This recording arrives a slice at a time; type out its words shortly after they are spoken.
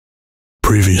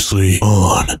Previously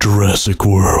on Jurassic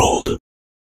World.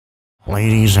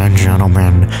 Ladies and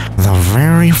gentlemen, the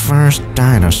very first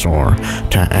dinosaur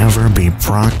to ever be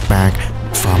brought back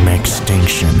from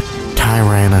extinction,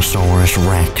 Tyrannosaurus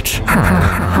Rex.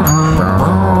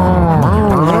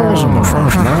 That wasn't the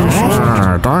first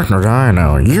dinosaur. Dr.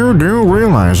 Dino, you do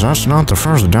realize that's not the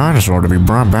first dinosaur to be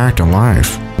brought back to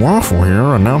life. Waffle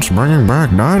here announced bringing back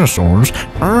dinosaurs,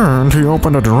 and he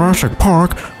opened a Jurassic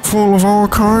Park full of all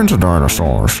kinds of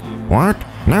dinosaurs. What?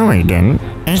 No, he didn't.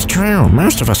 It's true.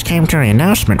 Most of us came to the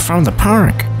announcement from the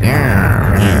park.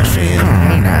 Yeah,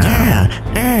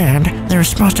 and there's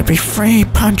supposed to be free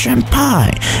punch and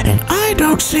pie. And I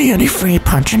don't see any free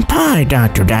punch and pie,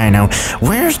 Dr. Dino.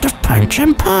 Where's the punch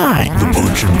and pie? The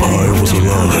punch and pie was a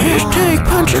lie. Hashtag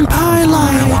punch and pie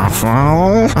lie.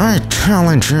 Waffle, I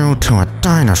challenge you to a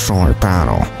dinosaur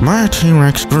battle. My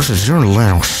T-Rex versus your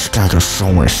little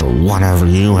Stegosaurus or whatever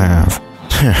you have.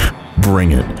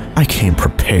 Bring it. I came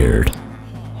prepared.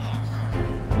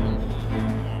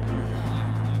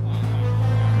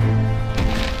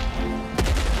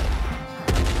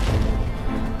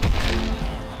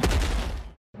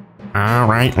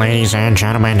 Alright, ladies and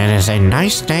gentlemen, it is a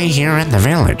nice day here at the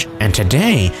village, and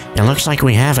today, it looks like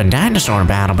we have a dinosaur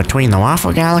battle between the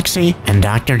Waffle Galaxy and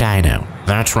Dr. Dino.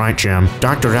 That's right, Jim.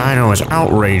 Dr. Dino is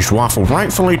outraged Waffle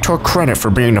rightfully took credit for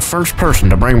being the first person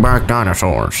to bring back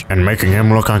dinosaurs, and making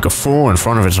him look like a fool in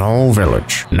front of his whole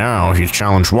village. Now, he's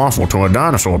challenged Waffle to a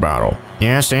dinosaur battle.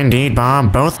 Yes, indeed,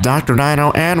 Bob. Both Dr.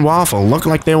 Dino and Waffle look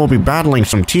like they will be battling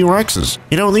some T-Rexes.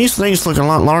 You know, these things look a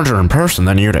lot larger in person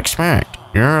than you'd expect.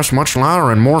 Yes, much louder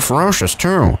and more ferocious,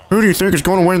 too. Who do you think is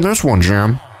going to win this one,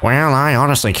 Jim? Well, I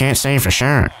honestly can't say for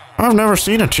sure. I've never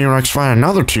seen a T-Rex fight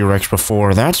another T-Rex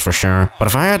before, that's for sure. But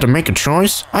if I had to make a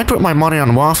choice, I'd put my money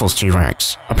on Waffle's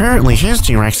T-Rex. Apparently his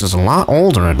T-Rex is a lot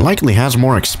older and likely has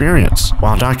more experience,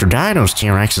 while Dr. Dino's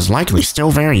T-Rex is likely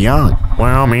still very young.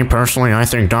 Well, me personally, I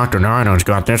think Dr. Dino's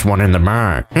got this one in the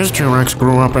bag. His T-Rex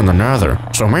grew up in the Nether,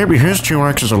 so maybe his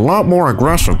T-Rex is a lot more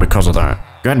aggressive because of that.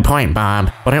 Good point,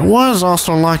 Bob. But it was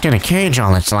also locked in a cage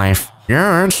all its life.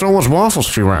 Yeah, and so was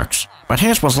Waffle's T-Rex. But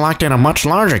his was locked in a much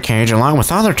larger cage along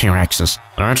with other T-Rexes.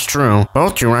 That's true.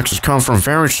 Both T-Rexes come from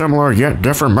very similar yet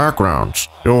different backgrounds.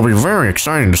 It will be very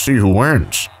exciting to see who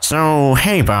wins. So,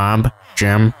 hey Bob,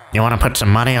 Jim, you want to put some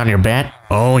money on your bet?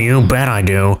 Oh, you bet I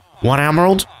do. 1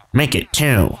 emerald? Make it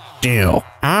 2. Deal.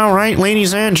 Alright,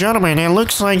 ladies and gentlemen, it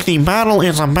looks like the battle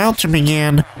is about to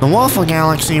begin. The Waffle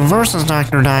Galaxy versus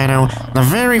Dr. Dino, the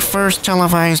very first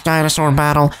televised dinosaur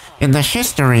battle in the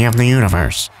history of the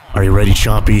universe. Are you ready,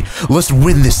 Chompy? Let's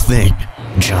win this thing!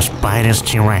 Just bite his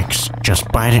T-Rex. Just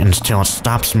bite it until it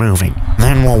stops moving.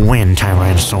 Then we'll win,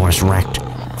 Tyrannosaurus Rex.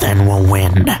 Then we'll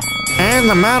win. And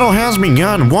the battle has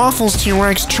begun. Waffle's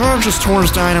T-Rex charges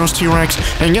towards Dino's T-Rex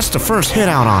and gets the first hit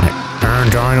out on it.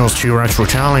 And Dino's T-Rex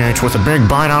retaliates with a big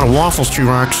bite out of Waffle's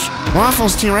T-Rex.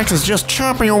 Waffle's T-Rex is just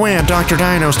chomping away at Dr.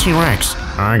 Dino's T-Rex.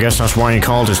 I guess that's why he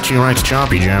called his T-Rex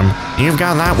Chompy, Jim. You've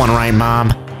got that one right,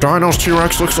 Bob. Dino's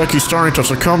T-Rex looks like he's starting to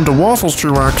succumb to Waffle's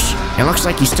T-Rex. It looks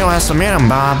like he still has some in him,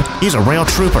 Bob. He's a real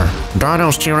trooper.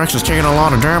 Dino's T-Rex is taking a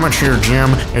lot of damage here,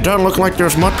 Jim. It doesn't look like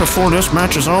there's much before this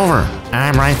match is over.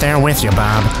 I'm right there with you,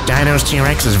 Bob. Dino's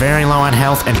T-Rex is very low on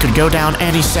health and could go down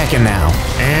any second now.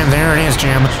 And there it is,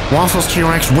 Jim. Waffle's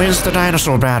T-Rex wins the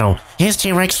dinosaur battle. His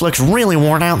T-Rex looks really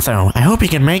worn out, though. I hope he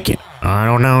can make it. I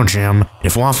don't know, Jim.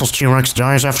 If Waffle's T-Rex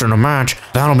dies after the match,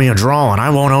 that'll be a draw and I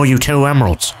won't owe you 2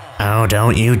 emeralds. Oh,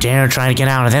 don't you dare try to get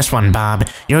out of this one, Bob.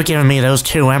 You're giving me those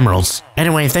 2 emeralds.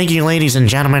 Anyway, thank you ladies and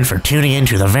gentlemen for tuning in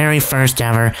to the very first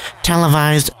ever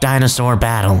televised dinosaur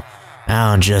battle.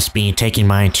 I'll just be taking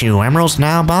my 2 emeralds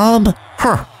now, Bob.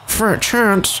 Huh, for a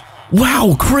chance.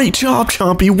 Wow, great job,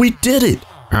 Chompy. We did it.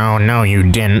 Oh, no,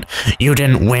 you didn't. You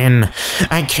didn't win.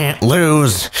 I can't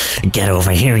lose. Get over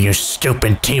here, you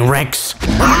stupid T-Rex.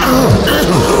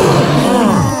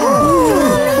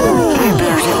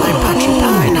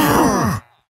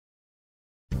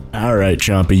 Alright,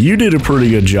 Chompy, you did a pretty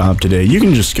good job today. You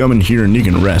can just come in here and you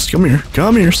can rest.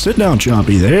 Come here, sit down,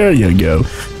 Chompy. There you go.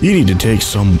 You need to take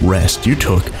some rest. You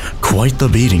took quite the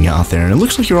beating out there, and it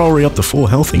looks like you're already up to full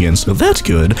health again, so that's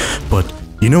good. But,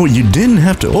 you know, you didn't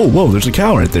have to— oh, whoa, there's a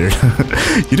cow right there.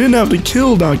 You didn't have to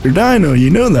kill Dr. Dino, you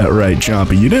know that, right,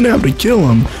 Chompy? You didn't have to kill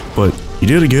him, but you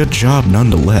did a good job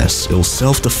nonetheless. It was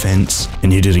self-defense,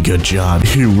 and you did a good job.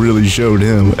 You really showed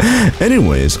him.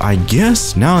 Anyways, I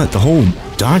guess now that the whole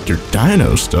Dr.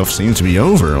 Dino stuff seems to be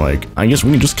over, like, I guess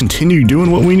we can just continue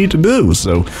doing what we need to do.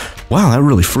 So, wow, that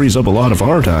really frees up a lot of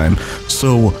our time.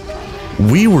 So,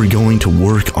 we were going to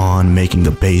work on making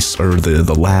the base, or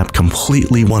the lab,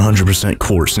 completely 100%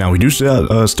 quartz. Now, we do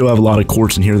still have a lot of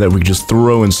quartz in here that we can just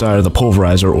throw inside of the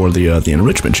pulverizer or the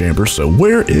enrichment chamber. So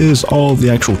where is all the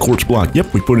actual quartz block?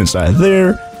 Yep, we put it inside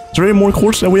there. Is there any more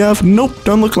quartz that we have? Nope,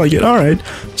 doesn't look like it. All right,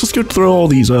 so let's go throw all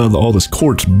these all this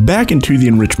quartz back into the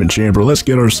enrichment chamber. Let's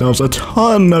get ourselves a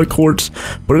ton of quartz.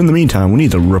 But in the meantime, we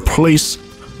need to replace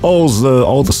all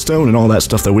the stone and all that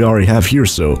stuff that we already have here.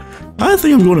 So I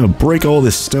think I'm going to break all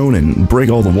this stone and break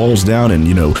all the walls down and,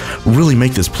 you know, really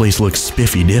make this place look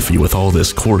spiffy-diffy with all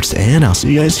this quartz, and I'll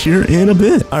see you guys here in a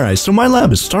bit. Alright, so my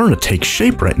lab is starting to take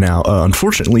shape right now.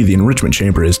 Unfortunately, the enrichment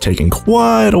chamber is taking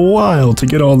quite a while to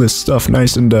get all this stuff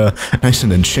nice and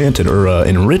enchanted or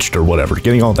enriched or whatever,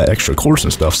 getting all that extra quartz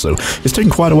and stuff, so it's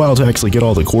taking quite a while to actually get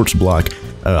all the quartz block.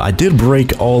 I did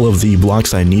break all of the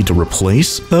blocks I need to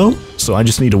replace, though, so I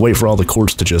just need to wait for all the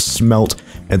quartz to just smelt,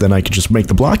 and then I could just make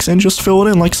the blocks and just fill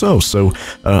it in like so. So,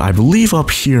 I believe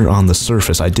up here on the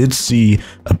surface, I did see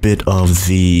a bit of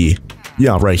the...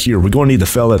 Yeah, right here. We're going to need to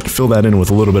fill that in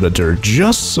with a little bit of dirt,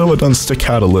 just so it doesn't stick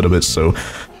out a little bit, so...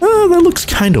 that looks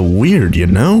kind of weird, you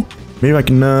know? Maybe I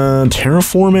can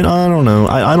terraform it? I don't know.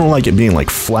 I don't like it being, like,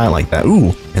 flat like that.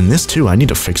 Ooh, and this, too. I need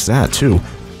to fix that, too.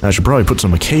 I should probably put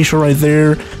some acacia right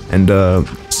there, and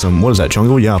some, what is that,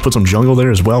 jungle? Yeah, I'll put some jungle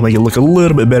there as well, make it look a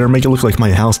little bit better, make it look like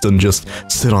my house doesn't just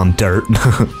sit on dirt.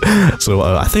 So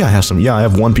I think I have some, yeah, I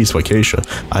have one piece of acacia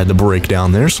I had to break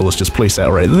down there, so let's just place that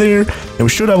right there, and we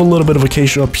should have a little bit of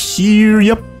acacia up here.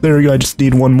 Yep, there we go. I just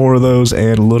need one more of those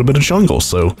and a little bit of jungle,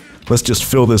 so let's just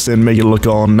fill this in, make it look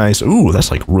all nice. Ooh,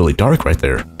 that's like really dark right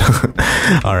there.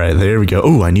 Alright, there we go.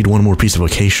 Ooh, I need one more piece of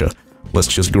acacia. Let's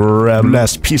just grab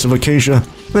last piece of acacia.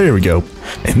 There we go.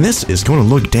 And this is going to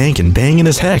look dank and banging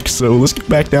as heck. So let's get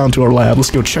back down to our lab.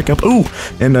 Let's go check up. Ooh,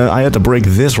 and I had to break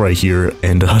this right here,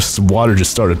 and water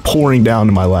just started pouring down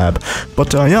to my lab.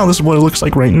 But yeah, this is what it looks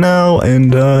like right now,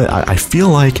 and I feel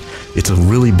like it's a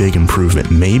really big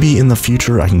improvement. Maybe in the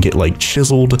future I can get like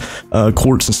chiseled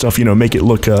quartz and stuff, you know, make it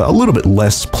look a little bit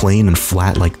less plain and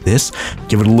flat like this.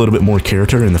 Give it a little bit more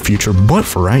character in the future. But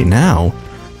for right now,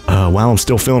 while I'm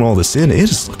still filling all this in, it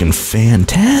is looking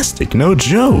fantastic, no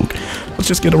joke. Let's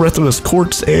just get the rest of this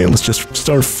quartz and let's just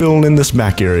start filling in this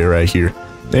back area right here.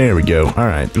 There we go.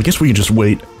 Alright, I guess we can just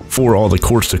wait for all the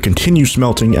quartz to continue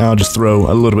smelting. I'll just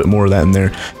throw a little bit more of that in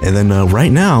there. And then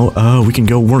right now, we can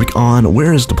go work on,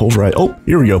 where is the pulverized? Oh,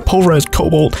 here we go. Pulverized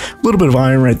cobalt, a little bit of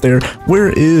iron right there.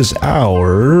 Where is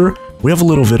our... We have a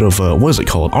little bit of, what is it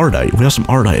called? Ardite. We have some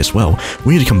Ardite as well.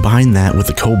 We need to combine that with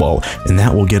the cobalt, and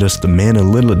that will get us the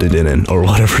manilidin, or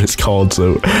whatever it's called.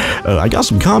 So, I got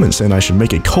some comments saying I should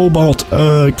make a cobalt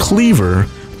cleaver,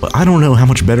 but I don't know how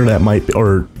much better that might be,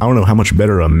 or I don't know how much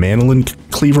better a manilin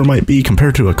cleaver might be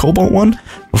compared to a cobalt one.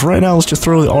 But for right now, let's just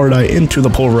throw the Ardite into the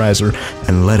pulverizer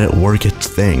and let it work its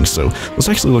thing. So let's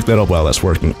actually look that up while that's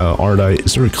working. Ardite,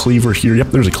 is there a cleaver here? Yep,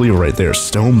 there's a cleaver right there.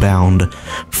 Stonebound,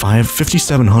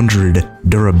 5700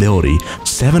 durability,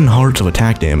 7 hearts of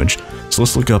attack damage. So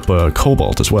let's look up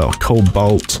cobalt as well.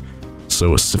 Cobalt,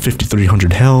 so it's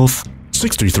 5300 health.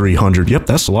 6300, yep,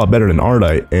 that's a lot better than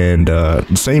Ardite, and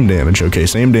same damage, okay,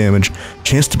 same damage,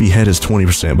 chance to behead is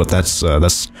 20%, but that's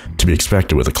to be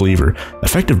expected with a cleaver.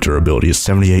 Effective durability is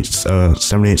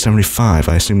 75,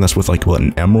 I assume that's with like, what,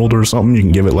 an emerald or something? You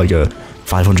can give it like a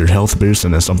 500 health boost,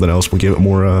 and then something else will give it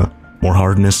more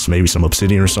hardness, maybe some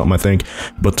obsidian or something, I think.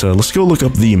 But let's go look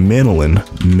up the manilin.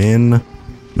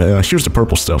 Here's the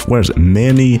purple stuff, where is it?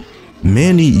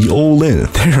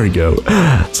 Maniolin. There we go.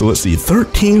 So let's see,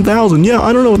 13,000. Yeah,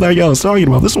 I don't know what that guy was talking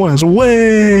about. This one has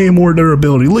way more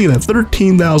durability. Look at that,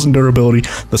 13,000 durability.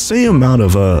 The same amount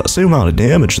of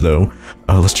damage though.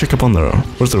 Let's check up on the,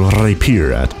 where's the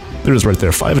rapier at? There it is right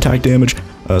there. 5 attack damage,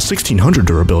 1600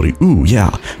 durability. Ooh,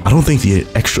 yeah. I don't think the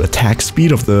extra attack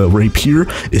speed of the rapier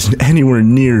is anywhere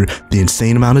near the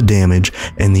insane amount of damage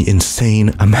and the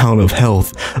insane amount of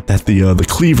health that the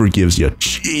cleaver gives you.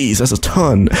 Jeez, that's a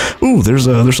ton. Ooh, there's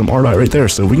some Ardite right there.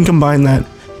 So we can combine that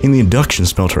in the induction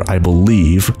smelter, I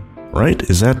believe. Right?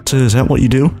 Is that what you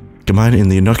do? Combine it in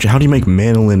the induction. How do you make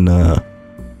manilin?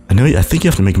 I think you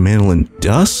have to make manilin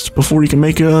dust before you can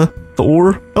make the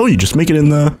ore. Oh, you just make it in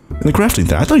the crafting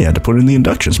thing. I thought you had to put it in the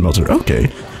induction smelter.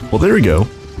 Okay, well there we go.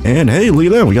 And hey, look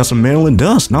at that, we got some manilin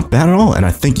dust. Not bad at all. And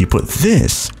I think you put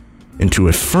this into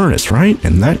a furnace, right?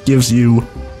 And that gives you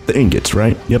the ingots,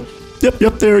 right? Yep,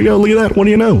 there we go. Look at that. What do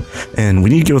you know? And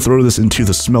we need to go throw this into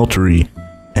the smeltery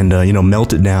and you know,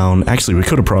 melt it down. Actually, we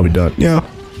could have probably done, yeah,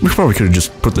 we probably could have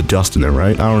just put the dust in there,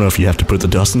 right? I don't know if you have to put the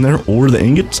dust in there or the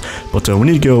ingots, but we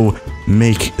need to go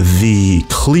make the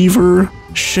cleaver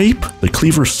shape, the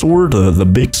cleaver sword, the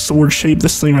big sword shape,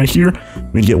 this thing right here.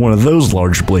 We need to get one of those,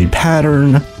 large blade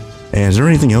pattern. And is there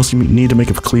anything else you need to make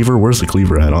a cleaver? Where's the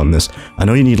cleaver at on this? I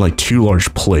know you need like 2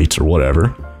 large plates or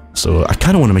whatever. So I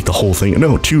kind of want to make the whole thing.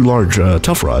 No, 2 large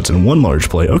tough rods and 1 large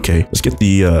plate. Okay, let's get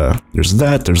the, there's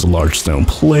the large stone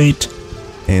plate.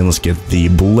 And let's get the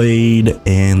blade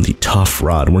and the tough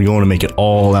rod. We're going to make it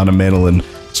all out of manolin.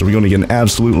 So we're going to get an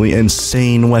absolutely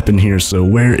insane weapon here. So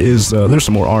where is, there's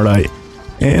some more ardite.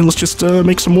 And let's just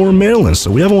make some more manolin.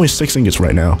 So we have only 6 ingots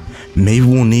right now. Maybe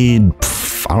we'll need,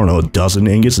 I don't know, a dozen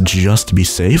ingots just to be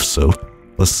safe. So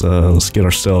let's get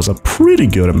ourselves a pretty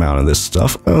good amount of this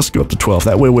stuff. Let's go up to 12.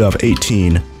 That way we'll have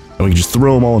 18. And we can just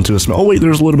throw them all into a smelt. Oh wait,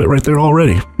 there's a little bit right there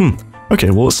already. Okay,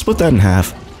 well let's split that in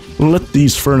half. We'll let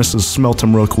these furnaces smelt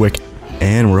them real quick.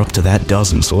 And we're up to that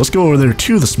dozen. So let's go over there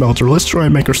to the smelter. Let's try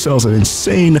and make ourselves an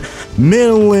insane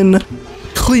manolin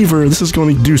cleaver. This is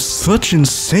going to do such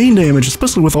insane damage,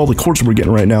 especially with all the quartz we're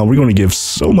getting right now. We're going to give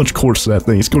so much quartz to that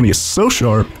thing. It's going to get so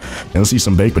sharp. And let's see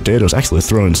some baked potatoes. Actually, let's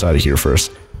throw it inside of here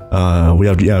first. We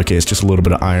have, yeah, okay, it's just a little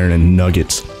bit of iron and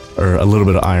nuggets. Or a little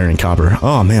bit of iron and copper.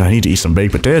 Oh man, I need to eat some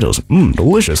baked potatoes.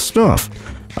 Delicious stuff.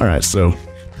 Alright, so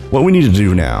what we need to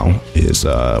do now is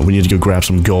we need to go grab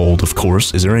some gold, of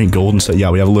course. Is there any gold inside? Yeah,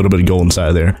 we have a little bit of gold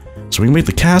inside there. So we can make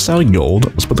the cast out of gold.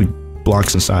 Let's put the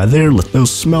blocks inside there, let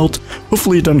those smelt.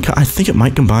 Hopefully it doesn't, I think it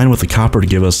might combine with the copper to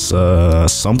give us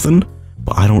something,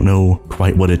 but I don't know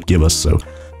quite what it'd give us. So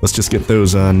let's just get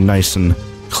those nice and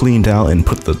cleaned out and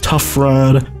put the tough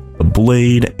rod, the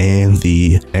blade, and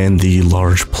the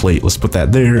large plate. Let's put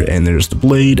that there, and there's the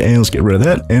blade, and let's get rid of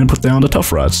that and put down the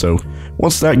tough rod. So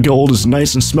once that gold is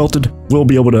nice and smelted, we'll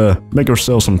be able to make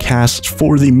ourselves some casts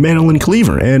for the manolin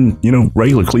cleaver and, you know,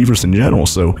 regular cleavers in general.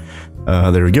 So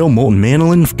there we go, molten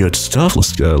manolin, good stuff.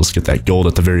 Let's get that gold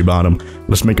at the very bottom.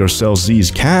 Let's make ourselves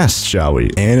these casts, shall we?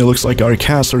 And it looks like our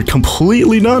casts are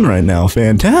completely done right now.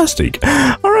 Fantastic.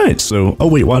 All right, so, oh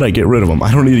wait, why'd I get rid of them?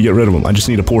 I don't need to get rid of them. I just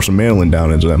need to pour some manolin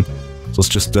down into them. So let's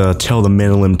just tell the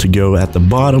manolin to go at the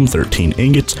bottom, 13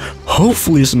 ingots.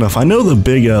 Hopefully it's enough. I know the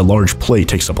big, large plate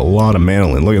takes up a lot of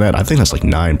manolin. Look at that. I think that's like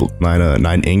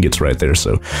 9 ingots right there.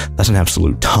 So that's an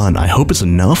absolute ton. I hope it's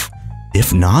enough.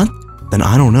 If not, then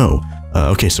I don't know.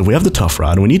 Okay, so we have the tough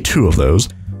rod. We need 2 of those.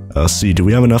 Let's see, do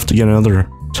we have enough to get another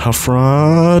tough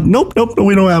rod? Nope,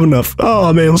 we don't have enough.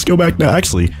 Oh man, let's go back now.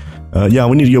 Actually, yeah,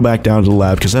 we need to go back down to the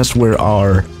lab because that's where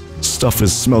our stuff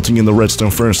is smelting in the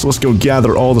redstone furnace. So let's go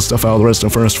gather all the stuff out of the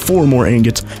redstone furnace. 4 more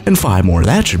ingots and 5 more.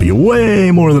 That should be way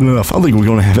more than enough. I don't think we're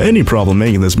going to have any problem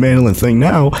making this manolin thing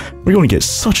now. We're going to get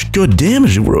such good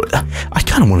damage. I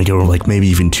kind of want to go like maybe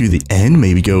even to the end.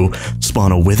 Maybe go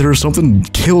spawn a wither or something.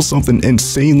 Kill something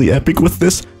insanely epic with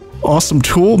this awesome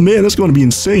tool. Man, that's going to be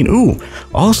insane. Ooh,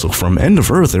 also from End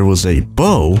of Earth, there was a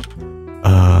bow.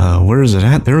 Where is it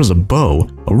at? There is a bow.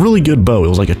 A really good bow. It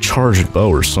was like a charged bow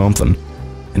or something.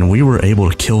 And we were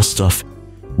able to kill stuff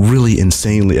really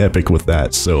insanely epic with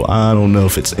that. So I don't know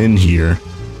if it's in here.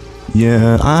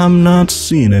 Yeah, I'm not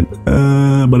seeing it.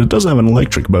 But it does have an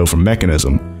electric bow from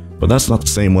Mechanism. But that's not the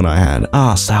same one I had.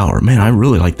 Ah, sour. Man, I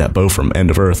really like that bow from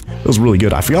End of Earth. It was really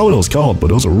good. I forgot what it was called,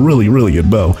 but it was a really, really good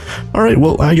bow. Alright,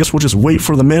 well, I guess we'll just wait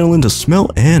for the manolin to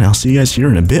smelt, and I'll see you guys here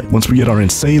in a bit once we get our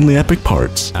insanely epic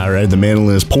parts. Alright, the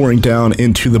manolin is pouring down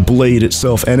into the blade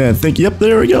itself, and I think, yep,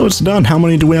 there we go, it's done. How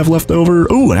many do we have left over?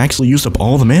 Oh, it actually used up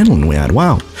all the manolin we had.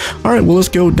 Wow. Alright, well, let's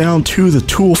go down to the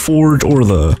tool forge, or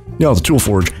the tool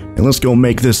forge, and let's go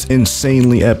make this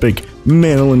insanely epic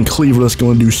manolin cleaver that's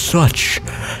going to do such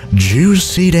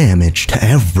juicy damage to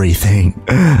everything.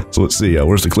 So let's see,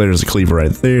 where's the cleaver? There's a cleaver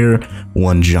right there.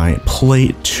 1 giant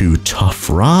plate, 2 tough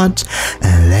rods,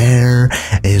 and there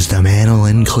is the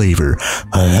manolin cleaver.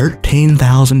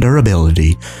 13,000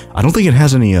 durability. I don't think it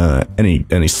has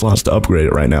any slots to upgrade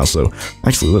it right now. So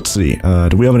actually, let's see.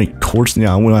 Do we have any quartz?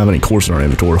 Yeah, we don't have any quartz in our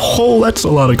inventory. Oh, that's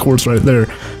a lot of quartz right there.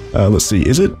 Let's see.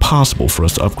 Is it possible for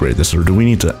us to upgrade this, or do we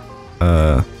need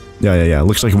to? Yeah.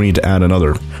 Looks like we need to add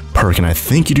another perk, and I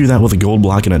think you do that with a gold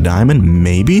block and a diamond,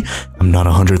 maybe? I'm not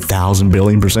 100,000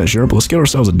 billion% sure, but let's get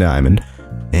ourselves a diamond,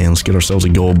 and let's get ourselves a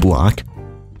gold block,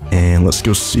 and let's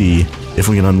go see if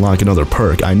we can unlock another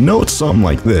perk. I know it's something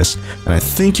like this, and I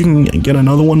think you can get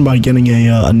another one by getting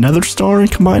a nether star and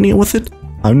combining it with it.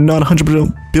 I'm not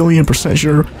 100 billion%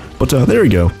 sure, but there we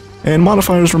go. And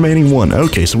modifiers remaining 1.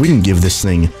 Okay, so we can give this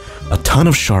thing a ton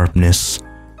of sharpness,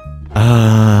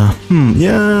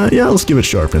 Yeah, let's give it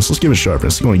sharpness. Let's give it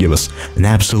sharpness. It's going to give us an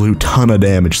absolute ton of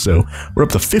damage. So we're up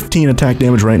to 15 attack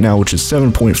damage right now, which is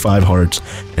 7.5 hearts,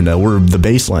 and the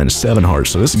baseline is 7 hearts.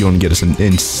 So this is going to get us an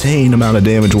insane amount of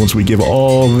damage once we give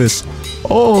all this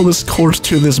quartz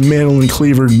to this mandolin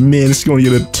cleaver. Man, this is going to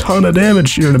get a ton of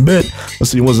damage here in a bit.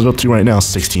 Let's see, what's it up to right now?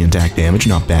 16 attack damage,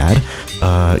 not bad.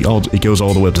 It goes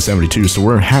all the way up to 72, so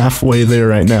we're halfway there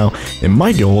right now. It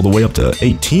might go all the way up to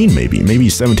 18, maybe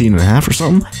 17 and a half or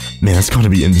something. Man, that's going to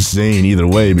be insane either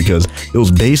way, because it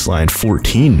was baseline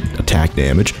 14 attack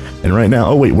damage, and right now,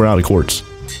 oh wait, we're out of quartz.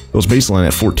 It was baseline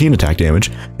at 14 attack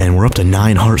damage, and we're up to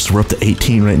 9 hearts, so we're up to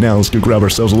 18 right now. Let's go grab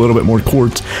ourselves a little bit more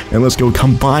quartz, and let's go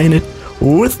combine it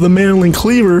with the mandolin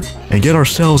cleaver and get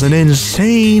ourselves an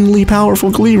insanely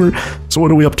powerful cleaver. So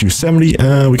what are we up to? 70?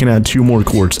 We can add 2 more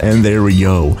quartz, and there we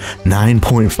go.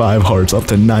 9.5 hearts, up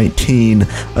to 19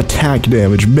 attack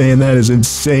damage. Man, that is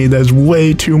insane. That's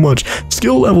way too much.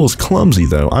 Skill level is clumsy,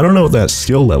 though. I don't know what that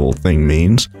skill level thing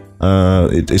means.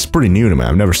 It's pretty new to me.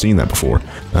 I've never seen that before.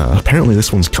 Apparently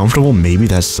this one's comfortable. Maybe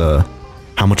that's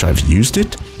how much I've used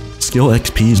it. Skill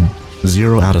XP is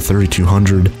 0 out of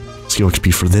 3200. Skill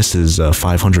XP for this is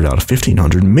 500 out of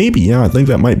 1500. Maybe, yeah, I think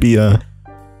that might be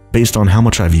based on how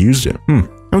much I've used it.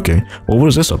 Okay. Well, what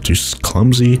is this up to?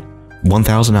 Clumsy?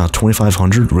 1000 out of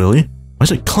 2500? Really? Why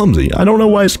is it clumsy? I don't know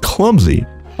why it's clumsy.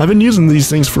 I've been using these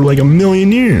things for like a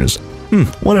million years.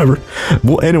 Whatever.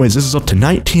 Well, anyways, this is up to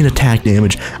 19 attack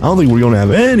damage. I don't think we're going to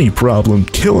have any problem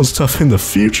killing stuff in the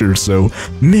future, so,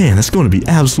 man, that's going to be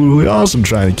absolutely awesome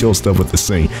trying to kill stuff with this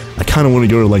thing. I kind of want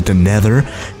to go to, like, the nether,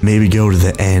 maybe go to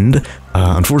the end.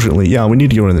 Unfortunately, yeah, we need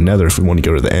to go to the nether if we want to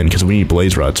go to the end, because we need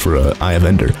blaze rods for Eye of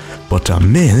Ender. But,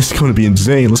 man, this is going to be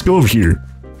insane. Let's go over here.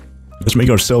 Let's make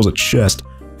ourselves a chest.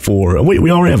 For wait,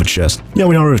 we already have a chest. Yeah,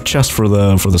 we already have a chest for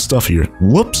the stuff here.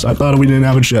 Whoops, I thought we didn't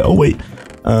have a chest. Oh wait,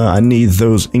 I need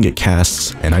those ingot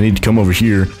casts, and I need to come over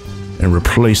here and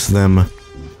replace them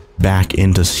back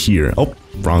into here. Oh,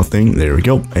 wrong thing. There we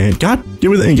go. And God,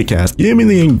 give me the ingot cast. Give me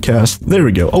the ingot cast. There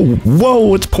we go. Oh,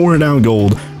 whoa, it's pouring down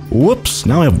gold. Whoops.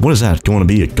 Now I have, what is that going to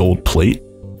be? A gold plate?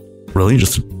 Really?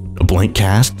 Just a blank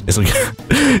cast? It's like,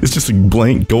 it's just a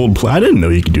blank gold plate. I didn't know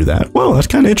you could do that. Well, that's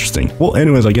kind of interesting. Well,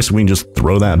 anyways, I guess we can just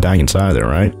throw that back inside there,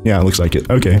 right? Yeah, it looks like it.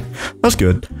 Okay, that's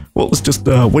good. Well, let's just,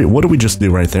 wait, what did we just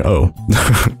do right there? Oh,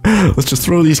 let's just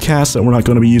throw these casts that we're not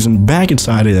going to be using back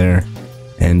inside of there.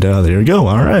 And there we go.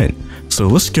 All right. So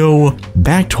let's go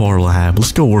back to our lab.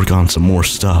 Let's go work on some more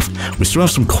stuff. We still have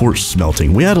some quartz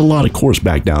smelting. We had a lot of quartz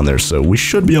back down there, so we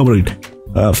should be able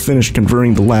to finish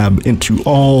converting the lab into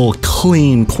all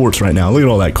clean quartz right now. Look at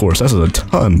all that quartz. That's a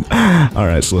ton. All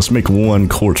right, so let's make 1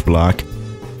 quartz block,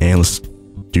 and let's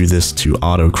do this to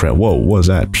auto-craft. Whoa, what is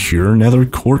that? Pure nether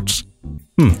quartz?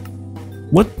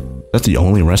 What? That's the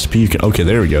only recipe you can... Okay,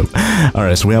 there we go. All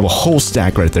right, so we have a whole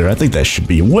stack right there. I think that should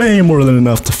be way more than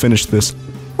enough to finish this.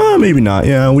 Maybe not.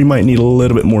 Yeah, we might need a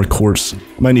little bit more quartz.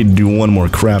 Might need to do 1 more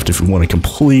craft if we want to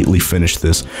completely finish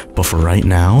this. But for right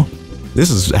now, this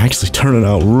is actually turning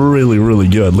out really, really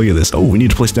good. Look at this. Oh, we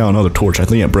need to place down another torch. I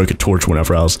think I broke a torch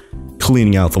whenever I was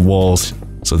cleaning out the walls.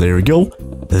 So there we go.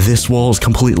 This wall is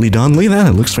completely done. Look at that.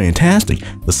 It looks fantastic.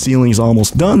 The ceiling's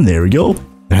almost done. There we go.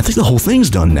 And I think the whole thing's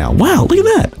done now. Wow, look at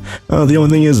that. The only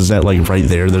thing is that, like, right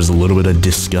there's a little bit of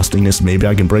disgustingness. Maybe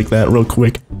I can break that real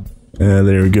quick.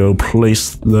 There we go.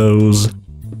 Place those.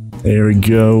 There we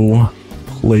go.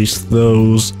 Place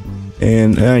those.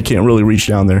 And I can't really reach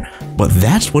down there. But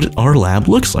that's what our lab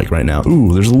looks like right now.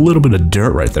 Ooh, there's a little bit of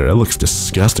dirt right there. That looks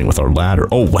disgusting with our ladder.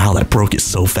 Oh, wow, that broke it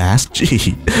so fast.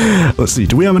 Gee. Let's see.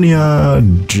 Do we have any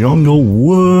jungle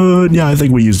wood? Yeah, I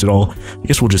think we used it all. I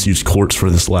guess we'll just use quartz for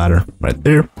this ladder right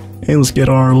there. And let's get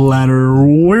our ladder.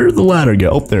 Where'd the ladder go?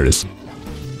 Oh, there it is.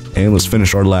 And let's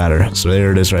finish our ladder. So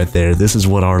there it is right there. This is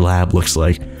what our lab looks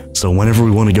like. So whenever we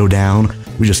want to go down,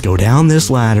 we just go down this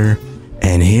ladder.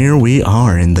 And here we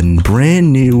are in the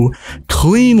brand new,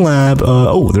 clean lab.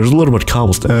 Oh, there's a little bit of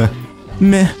cobblestone.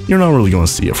 Meh, you're not really going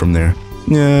to see it from there.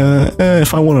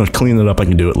 If I want to clean it up, I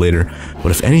can do it later.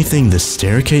 But if anything, this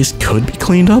staircase could be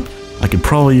cleaned up. I could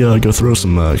probably go throw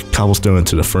some cobblestone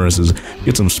into the furnaces,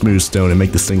 get some smooth stone, and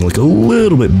make this thing look a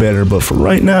little bit better. But for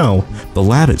right now, the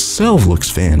lab itself looks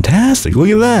fantastic. Look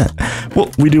at that.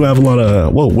 Well, we do have a lot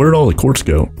of... Whoa, where'd all the quartz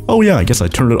go? Oh, yeah, I guess I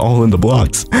turned it all into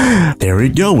blocks. There we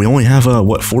go. We only have,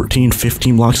 what, 14,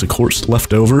 15 blocks of quartz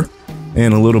left over.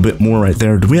 And a little bit more right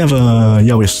there. Do we have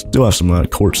yeah, we still have some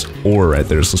quartz ore right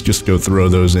there, so let's just go throw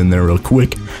those in there real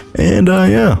quick. And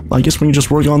yeah, I guess we can just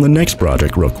work on the next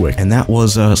project real quick. And that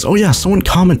was, oh yeah, someone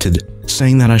commented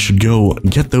saying that I should go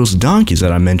get those donkeys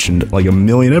that I mentioned like a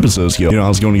million episodes ago. You know, I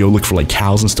was going to go look for like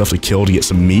cows and stuff to kill to get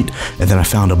some meat, and then I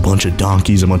found a bunch of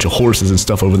donkeys, a bunch of horses and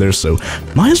stuff over there, so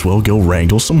might as well go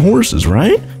wrangle some horses,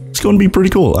 right? It's going to be pretty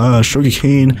cool.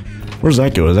 Sugarcane, where's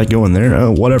that go? Does that go in there?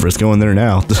 Oh, whatever, it's going there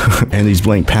now. And these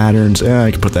blank patterns,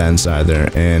 I can put that inside there,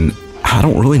 and I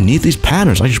don't really need these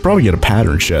patterns. I should probably get a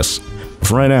pattern chest.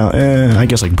 For right now, I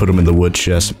guess I can put them in the wood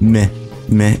chest. Meh,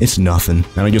 it's nothing.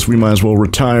 And I guess we might as well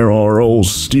retire our old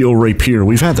steel rapier.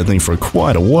 We've had that thing for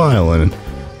quite a while, and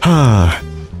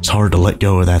it's hard to let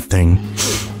go of that thing.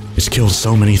 It's killed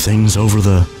so many things over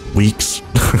the weeks.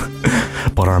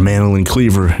 But our mandolin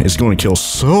cleaver is going to kill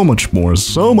so much more,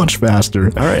 so much faster.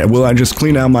 Alright, well, I just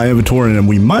cleaned out my inventory, and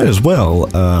we might as well,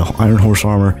 iron horse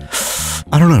armor.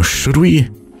 I don't know, should we?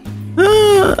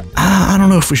 I don't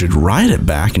know if we should ride it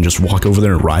back and just walk over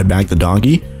there and ride back the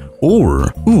donkey.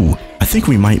 Or, I think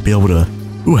we might be able to...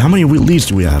 how many leads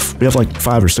do we have? We have like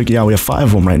 5 or 6. Yeah, we have 5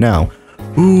 of them right now.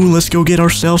 Let's go get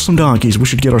ourselves some donkeys. We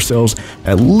should get ourselves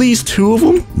at least 2 of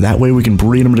them. That way we can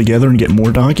breed them together and get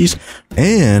more donkeys.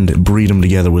 And breed them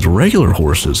together with regular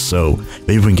horses. So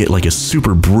maybe we can get like a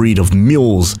super breed of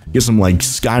mules. Get some like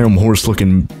Skyrim horse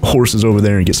looking horses over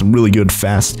there and get some really good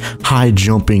fast high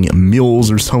jumping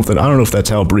mules or something. I don't know if that's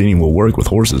how breeding will work with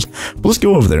horses. But let's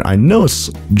go over there. I know it's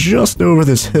just over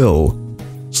this hill.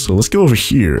 So let's go over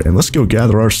here and let's go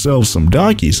gather ourselves some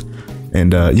donkeys.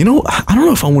 And, you know, I don't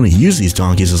know if I want to use these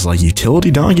donkeys as, like,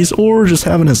 utility donkeys or just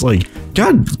having as, like,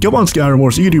 God, come on, Skyrim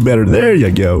Horse, you can do better. There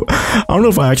you go. I don't know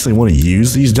if I actually want to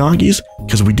use these donkeys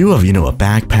because we do have, you know, a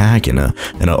backpack and a,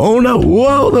 oh no,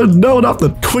 whoa, no, not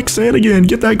the quicksand again.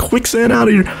 Get that quicksand out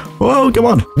of here. Whoa, come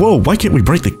on. Whoa, why can't we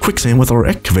break the quicksand with our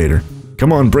excavator?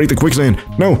 Come on, break the quicksand.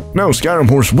 No, Skyrim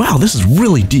Horse. Wow, this is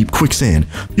really deep quicksand.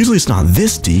 Usually it's not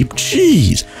this deep.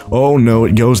 Jeez. Oh no,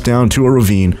 it goes down to a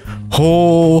ravine.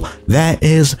 Oh, that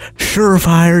is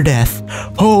surefire death.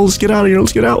 Oh, let's get out of here.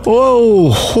 Let's get out.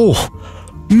 Oh,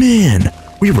 man.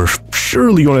 We were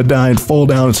surely going to die and fall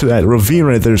down into that ravine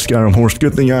right there, Skyrim Horse.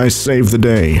 Good thing I saved the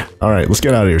day. All right, let's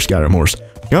get out of here, Skyrim Horse.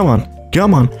 Come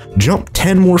on. Jump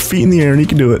 10 more feet in the air and you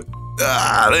can do it.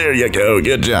 There you go.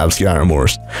 Good job, Skyrim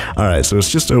Horse. All right, so it's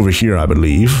just over here, I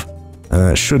believe.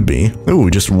 It should be. Oh,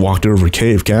 we just walked over a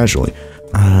cave casually.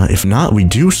 If not, we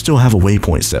do still have a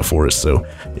waypoint set for it, so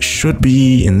it should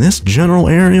be in this general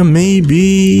area,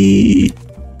 maybe.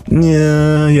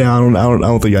 Yeah. I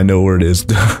don't think I know where it is.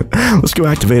 Let's go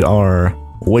activate our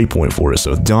waypoint for it.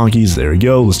 So donkeys, there we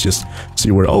go. Let's just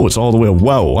see where. Oh, it's all the way.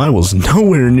 Whoa, I was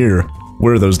nowhere near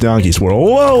where those donkeys were.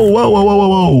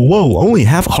 Whoa. Only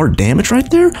half a heart damage right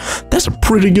there? That's a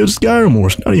pretty good Skyrim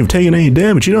Horse. Not even taking any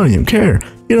damage. You don't even care.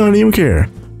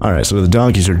 Alright, so the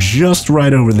donkeys are just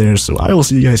right over there, so I will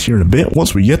see you guys here in a bit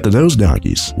once we get to those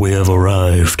donkeys. We have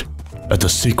arrived at the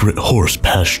secret horse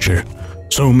pasture.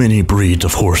 So many breeds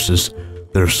of horses.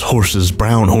 There's horses,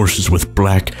 brown horses with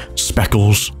black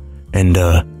speckles, and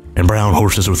brown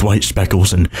horses with white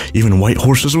speckles, and even white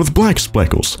horses with black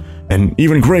speckles, and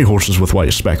even gray horses with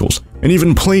white speckles, and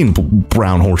even plain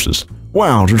brown horses.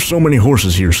 Wow, there's so many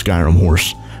horses here, Skyrim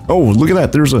Horse. Oh, look at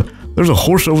that, there's a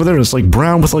horse over there that's like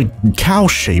brown with like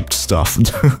cow-shaped stuff.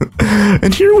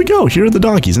 And here we go, here are the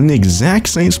donkeys in the exact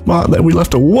same spot that we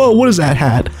left. Whoa, what is that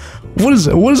hat? What is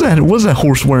that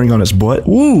horse wearing on its butt?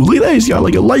 Whoa, look at that, he's got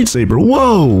like a lightsaber.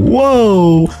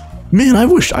 Whoa. Man, I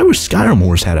wish Skyrim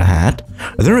Horse had a hat.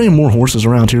 Are there any more horses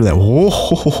around here that...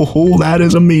 Whoa, that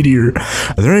is a meteor.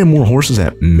 Are there any more horses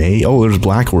that may... Oh, there's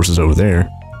black horses over there.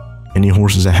 Any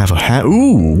horses that have a hat?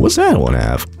 Ooh, what's that one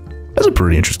have? That's a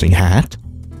pretty interesting hat.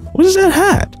 What is that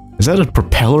hat? Is that a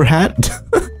propeller hat?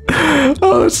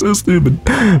 Oh, that's so stupid.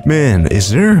 Man, is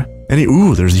there any...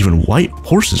 Ooh, there's even white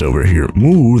horses over here.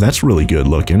 Ooh, that's really good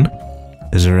looking.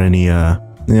 Is there any...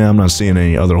 Yeah, I'm not seeing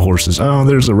any other horses. Oh,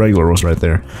 there's a regular horse right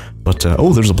there. But,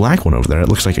 oh, there's a black one over there. It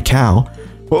looks like a cow.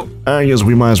 Well, I guess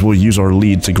we might as well use our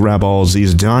lead to grab all of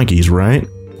these donkeys, right?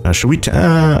 Should we...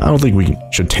 I don't think we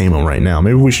should tame them right now.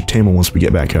 Maybe we should tame them once we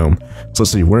get back home. So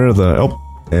let's see, where are the... Oh,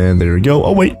 and there we go.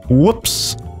 Oh, wait.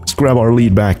 Whoops. Let's grab our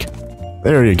lead back.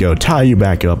 There you go. Tie you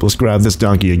back up. Let's grab this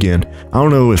donkey again. I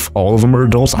don't know if all of them are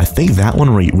adults. I think that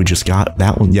one we just got.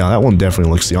 That one, yeah, that one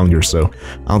definitely looks younger. So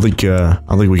I don't think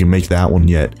we can make that one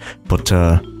yet. But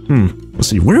let's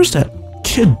see. Where's that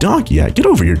kid donkey at? Get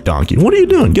over here, donkey. What are you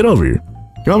doing? Get over here.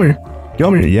 Come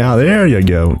here. Yeah, there you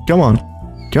go. Come on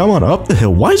up the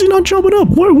hill. Why is he not jumping up?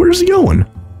 Where's he going?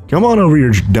 Come on over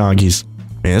here, donkeys.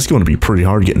 Man, it's going to be pretty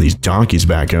hard getting these donkeys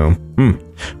back home.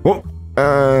 Well.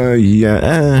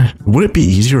 Yeah, would it be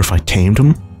easier if I tamed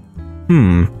him?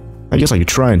 I guess I could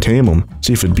try and tame him,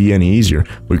 see if it'd be any easier.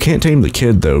 We can't tame the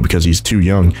kid though because he's too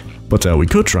young. But we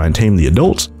could try and tame the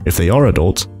adults, if they are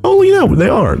adults. Oh, look at that, they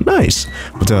are, nice.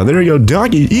 But there you go,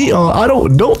 donkey.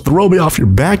 Don't throw me off your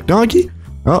back, donkey.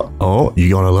 Oh, you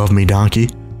gonna love me, donkey?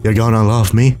 You're gonna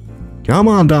love me? Come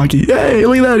on, donkey. Hey,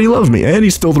 look at that, he loves me, and he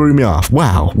still threw me off.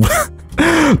 Wow.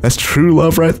 That's true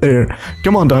love right there.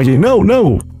 Come on, donkey.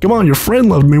 No. Come on, your friend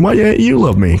loved me. Why can't you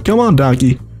love me? Come on,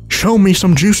 donkey. Show me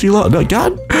some juicy love.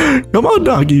 God, come on,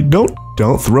 donkey. Don't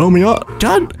throw me off.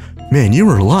 God. Man, you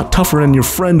were a lot tougher than your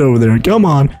friend over there. Come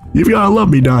on. You've got to love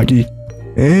me, donkey.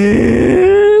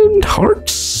 And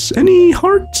hearts? Any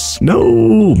hearts?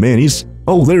 No. Man, he's...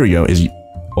 Oh, there we go. Is he...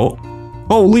 Oh,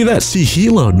 look at that. See, he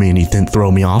loved me and he didn't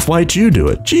throw me off. Why'd you do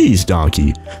it? Jeez,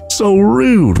 donkey. So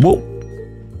rude. Well,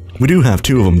 we do have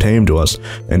 2 of them tamed to us,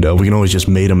 and we can always just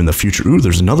mate them in the future. Ooh,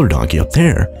 there's another donkey up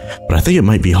there. But I think it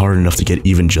might be hard enough to get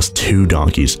even just 2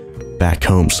 donkeys back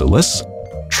home. So let's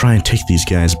try and take these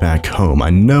guys back home. I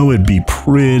know it'd be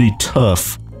pretty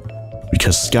tough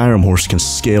because Skyrim Horse can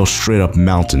scale straight up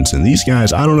mountains, and these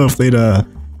guys, I don't know if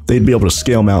they'd be able to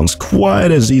scale mountains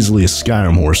quite as easily as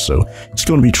Skyrim Horse, so it's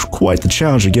going to be quite the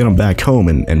challenge to get them back home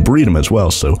and breed them as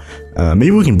well. So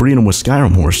maybe we can breed them with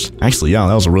Skyrim Horse. Actually, yeah,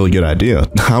 that was a really good idea.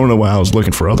 I don't know why I was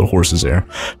looking for other horses there,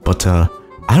 but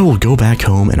I will go back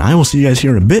home and I will see you guys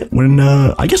here in a bit when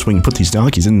I guess we can put these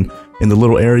donkeys in the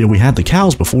little area we had the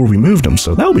cows before we moved them,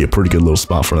 so that'll be a pretty good little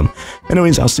spot for them.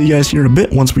 Anyways, I'll see you guys here in a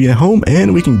bit once we get home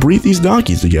and we can breed these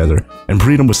donkeys together and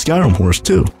breed them with Skyrim Horse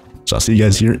too. So I'll see you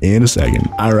guys here in a second.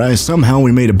 Alright, somehow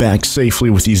we made it back safely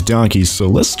with these donkeys, so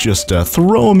let's just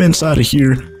throw them inside of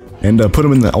here and put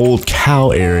them in the old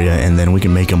cow area, and then we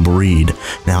can make them breed.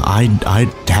 Now,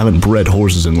 I haven't bred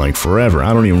horses in like forever.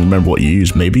 I don't even remember what you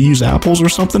use. Maybe use apples or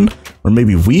something? Or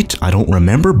maybe wheat? I don't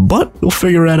remember, but we'll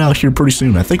figure that out here pretty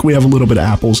soon. I think we have a little bit of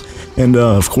apples, and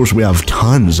of course we have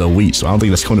tons of wheat, so I don't think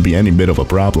that's going to be any bit of a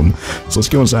problem. So let's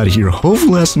go inside of here.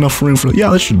 Hopefully that's enough room for... Yeah,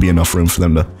 that should be enough room for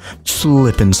them to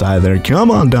slip inside there.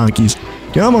 Come on, donkeys.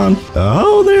 Come on.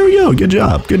 Oh, there we go. Good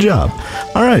job. Good job.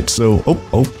 All right, so...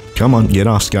 Oh. Come on, get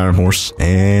off, Skyrim Horse,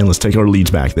 and let's take our leads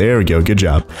back. There we go, good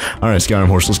job. Alright, Skyrim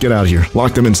Horse, let's get out of here.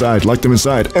 Lock them inside,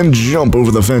 and jump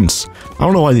over the fence. I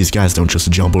don't know why these guys don't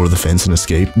just jump over the fence and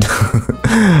escape.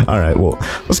 Alright, well,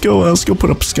 let's go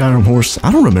put up Skyrim Horse.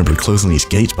 I don't remember closing these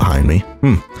gates behind me.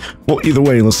 Well, either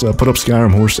way, let's put up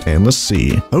Skyrim Horse, and let's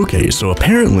see. Okay, so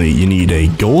apparently you need a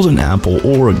golden apple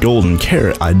or a golden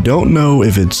carrot. I don't know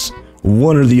if it's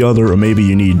one or the other, or maybe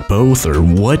you need both or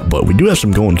what, but we do have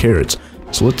some golden carrots.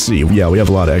 So let's see. Yeah, we have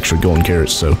a lot of extra golden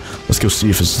carrots, so let's go see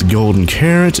if it's the golden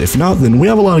carrots. If not, then we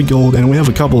have a lot of gold, and we have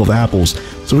a couple of apples,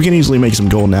 so we can easily make some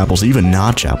golden apples, even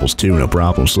notch apples too, no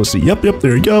problem. So let's see. Yep,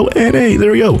 there we go, and hey,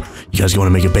 there we go. You guys want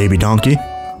to make a baby donkey?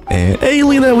 And hey,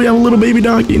 look at that, we have a little baby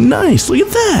donkey. Nice, look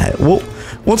at that. Well,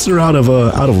 once they're out of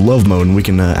love mode and we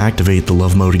can activate the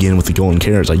love mode again with the golden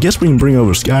carrots, I guess we can bring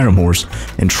over Skyrim Horse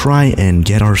and try and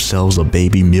get ourselves a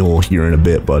baby mule here in a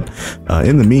bit. But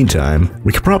in the meantime,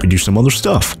 we could probably do some other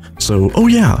stuff. So, oh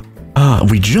yeah,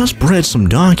 we just bred some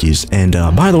donkeys, and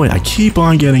by the way, I keep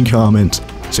on getting comments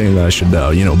saying that I should,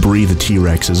 breed the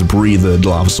T-Rexes, breed the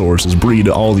Dilophosaurus, breed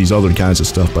all these other kinds of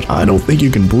stuff, but I don't think you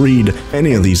can breed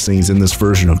any of these things in this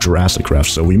version of Jurassic Craft,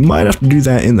 so we might have to do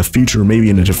that in the future, maybe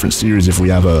in a different series if we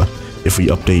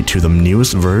update to the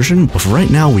newest version. But for right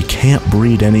now, we can't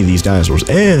breed any of these dinosaurs,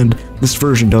 and this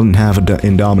version doesn't have an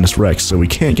Indominus Rex, so we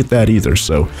can't get that either.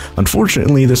 So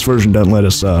unfortunately, this version doesn't let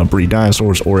us breed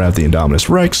dinosaurs or have the Indominus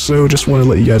Rex, so just want to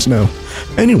let you guys know.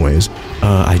 Anyways,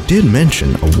 I did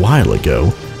mention a while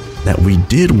ago that we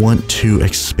did want to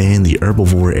expand the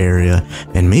herbivore area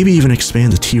and maybe even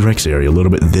expand the T-Rex area a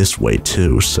little bit this way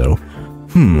too. So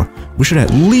we should at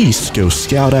least go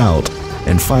scout out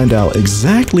and find out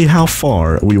exactly how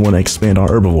far we want to expand our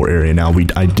herbivore area. Now,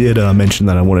 I did mention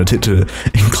that I wanted it to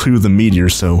include the meteor,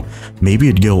 so maybe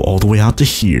it'd go all the way out to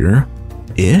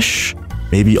here-ish,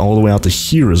 maybe all the way out to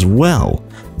here as well.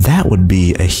 That would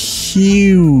be a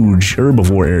huge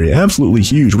herbivore area, absolutely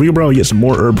huge. We could probably get some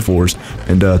more herbivores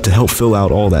and to help fill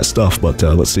out all that stuff, but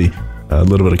let's see. A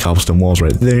little bit of cobblestone walls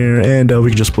right there, and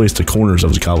we can just place the corners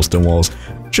of the cobblestone walls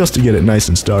just to get it nice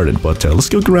and started. But let's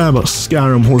go grab a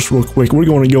Skyrim Horse real quick. We're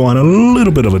going to go on a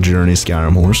little bit of a journey,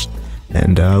 Skyrim Horse,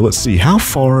 and let's see, how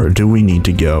far do we need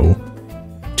to go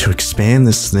to expand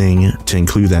this thing to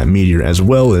include that meteor, as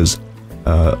well as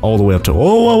all the way up to...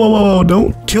 Whoa,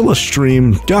 don't kill a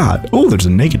stream. God. Oh, there's a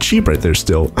naked sheep right there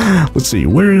still. Let's see,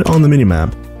 where on the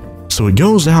minimap? So it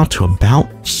goes out to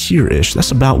about here-ish.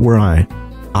 That's about where I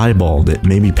eyeballed it,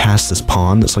 maybe past this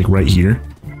pond that's like right here.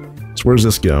 So where does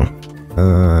this go?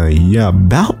 Yeah,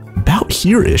 about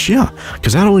here-ish, yeah.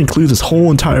 Because that'll include this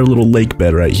whole entire little lake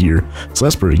bed right here. So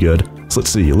that's pretty good. So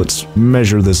let's see, let's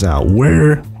measure this out.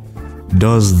 Where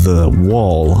does the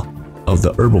wall of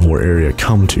the herbivore area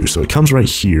come to? So it comes right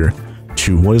here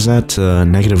to, what is that,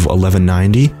 negative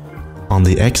 1190 on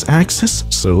the x-axis.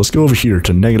 So let's go over here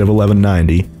to negative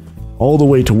 1190, all the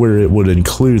way to where it would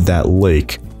include that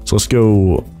lake. So let's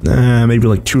go maybe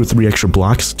like 2 or 3 extra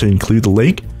blocks to include the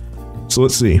lake. So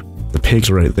let's see, the pig's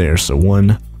right there. So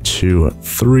 1, 2,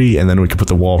 3, and then we can put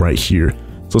the wall right here.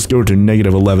 So let's go to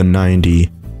negative 1190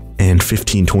 and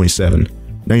 1527.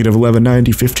 Negative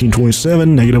 1190,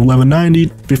 1527, negative 1190,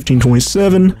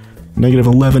 1527, negative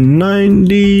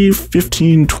 1190,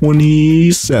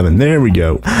 1527. There we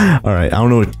go. Alright, I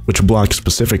don't know which block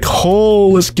specific. Oh,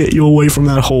 let's get you away from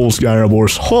that hole,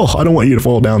 Skyrobor's. Oh, I don't want you to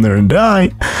fall down there and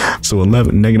die. So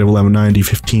negative 1190,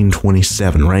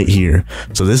 1527 right here.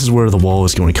 So this is where the wall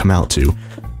is going to come out to.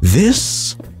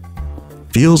 This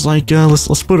feels like,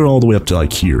 let's put it all the way up to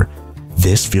like here.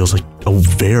 This feels like a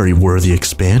very worthy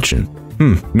expansion.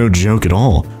 No joke at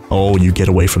all. Oh, you get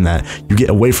away from that. You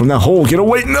get away from that hole. Get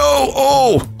away. No.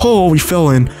 Oh, we fell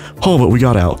in. Oh, but we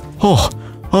got out. Oh,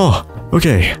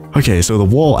 okay. Okay, so the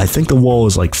wall, I think the wall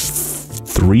is like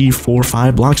 3, 4,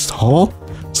 5 blocks tall.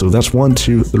 So that's 1,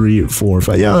 2, 3, 4,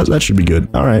 5. Yeah, that should be good.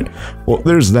 All right. Well,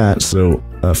 there's that. So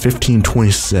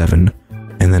 1527.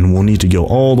 And then we'll need to go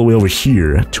all the way over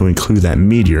here to include that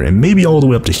meteor, and maybe all the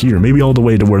way up to here, maybe all the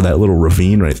way to where that little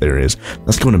ravine right there is.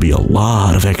 That's going to be a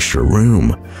lot of extra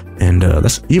room, and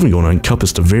that's even going to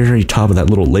encompass the very top of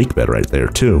that little lake bed right there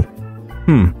too.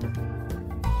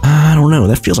 I don't know,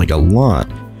 that feels like a lot.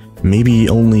 Maybe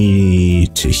only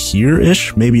to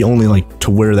here-ish? Maybe only like to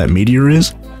where that meteor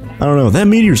is? I don't know, that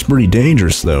meteor's pretty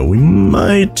dangerous though. We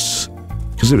might...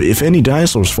 Because if any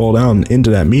dinosaurs fall down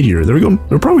into that meteor, they're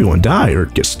probably going to die or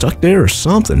get stuck there or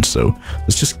something. So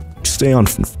let's just stay on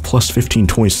plus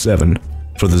 1527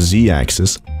 for the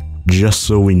z-axis, just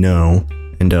so we know.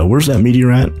 And where's that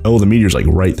meteor at? Oh, the meteor's like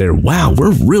right there. Wow,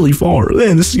 we're really far.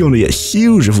 Man, this is going to get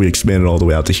huge if we expand it all the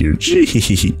way out to here. Gee,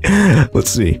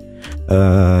 let's see.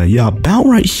 Yeah, about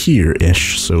right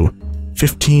here-ish. So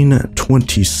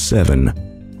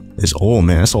 1527 is, oh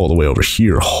man, that's all the way over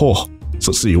here. Oh. So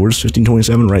let's see, where's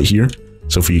 1527? Right here.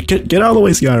 So if you get out of the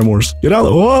way, Skyremors. Get out of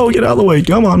the, whoa, get out of the way,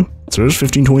 come on. So there's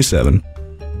 1527.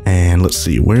 And let's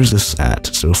see, where's this at?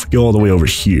 So if we go all the way over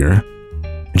here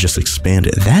and just expand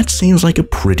it, that seems like a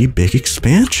pretty big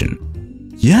expansion.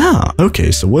 Yeah, okay,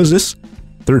 so what is this?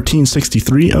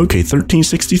 1363? Okay,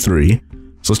 1363.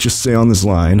 So let's just stay on this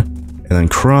line and then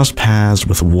cross paths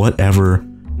with whatever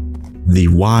the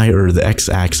Y or the X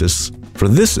axis for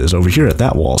this is over here at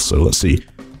that wall. So let's see.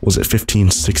 Was it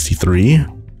 1563?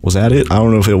 Was that it? I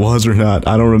don't know if it was or not.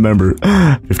 I don't remember.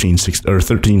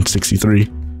 1363.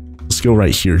 Let's go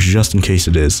right here just in case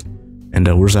it is. And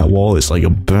where's that wall? It's like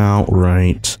about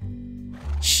right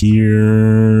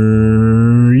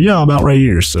here. Yeah, about right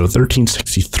here. So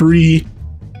 1363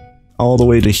 all the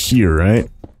way to here, right?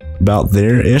 About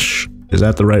there-ish. Is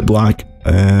that the right block?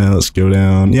 Let's go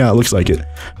down. Yeah, it looks like it.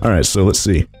 Alright, so let's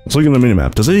see. Let's look at the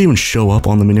minimap. Does it even show up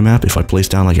on the minimap if I place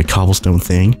down like a cobblestone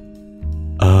thing?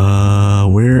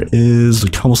 Where is the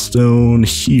cobblestone?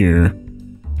 Here.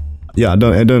 Yeah, it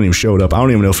doesn't even show it up. I don't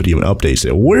even know if it even updates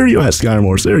it. Where are you at,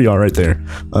 Skyremors? There you are, right there.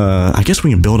 I guess we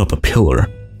can build up a pillar.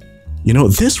 You know,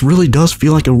 this really does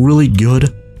feel like a really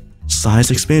good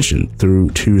size expansion. Through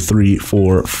 2, 3,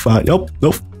 4, 5. Oh,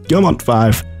 nope. Come on,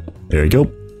 5. There you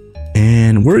go.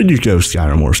 And where did you go,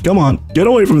 Skyremors? Come on, get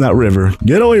away from that river.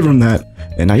 Get away from that.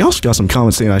 And I also got some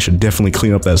comments saying I should definitely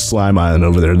clean up that slime island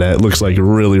over there. That looks like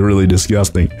really, really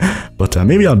disgusting. But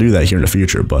maybe I'll do that here in the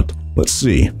future. But let's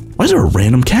see. Why is there a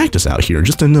random cactus out here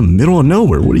just in the middle of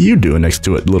nowhere? What are you doing next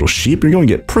to it, little sheep? You're going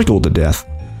to get prickled to death.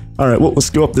 All right, well, let's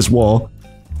go up this wall.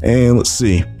 And let's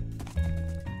see.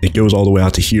 It goes all the way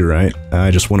out to here, right?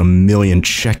 I just want a million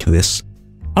check this.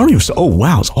 I don't even... Oh,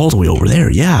 wow, it's all the way over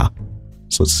there. Yeah.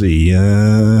 So let's see,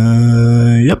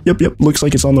 yep, looks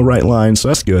like it's on the right line, so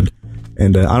that's good.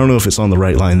 And I don't know if it's on the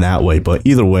right line that way, but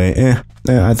either way, I think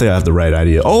I have the right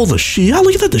idea. Oh, the sheep,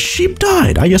 look at that, the sheep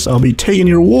died. I guess I'll be taking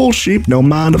your wool, sheep, don't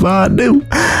mind if I do.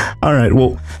 Alright,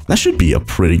 well, that should be a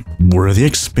pretty worthy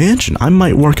expansion. I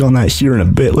might work on that here in a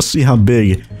bit. Let's see how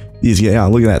big these get. Yeah,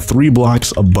 look at that, 3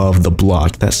 blocks above the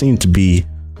block. That seemed to be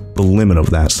the limit of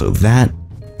that, so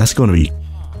that's going to be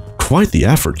quite the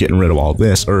effort getting rid of all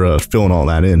this, or filling all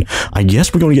that in. I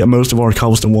guess we're going to get most of our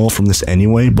cobblestone wall from this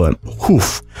anyway, but whew,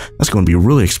 that's going to be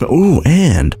really expensive. Oh,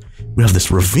 and we have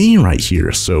this ravine right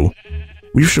here, so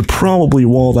we should probably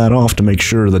wall that off to make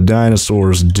sure the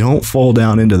dinosaurs don't fall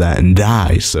down into that and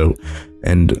die. So,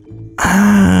 and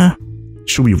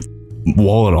Should we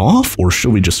wall it off, or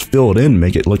should we just fill it in,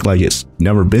 make it look like it's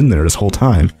never been there this whole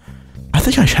time? I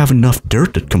think I have enough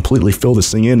dirt to completely fill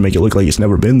this thing in, make it look like it's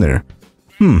never been there.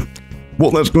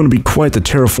 Well, that's going to be quite the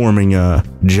terraforming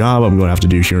job I'm going to have to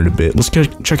do here in a bit. Let's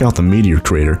check out the meteor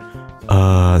crater.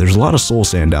 There's a lot of soul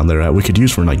sand down there that we could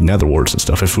use for like nether warts and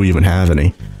stuff if we even have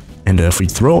any. And if we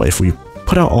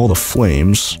put out all the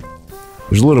flames,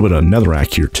 there's a little bit of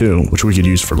netherrack here too, which we could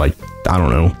use for like, I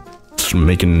don't know,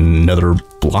 making nether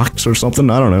blocks or something.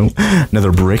 I don't know,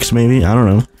 nether bricks maybe. I don't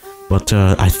know. But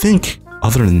I think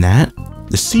other than that,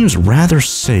 this seems rather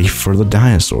safe for the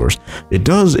dinosaurs. It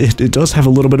does have a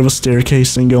little bit of a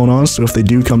staircase thing going on, so if they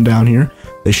do come down here,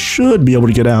 they should be able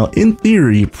to get out, in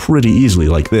theory, pretty easily,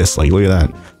 like this. Like, look at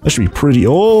that. That should be pretty...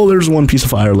 Oh, there's one piece of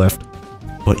fire left.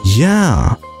 But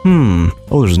yeah.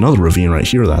 Oh, there's another ravine right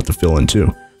here that I have to fill in,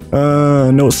 too.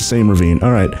 No, it's the same ravine.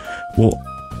 Alright. Well,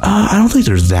 I don't think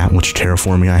there's that much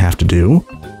terraforming I have to do.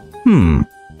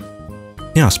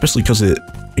 Yeah, especially because it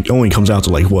only comes out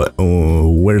to like what? Oh,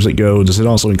 where does it go? Does it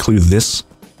also include this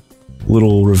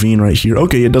little ravine right here?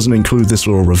 Okay, it doesn't include this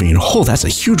little ravine. Oh, that's a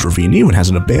huge ravine. It even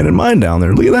has an abandoned mine down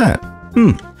there. Look at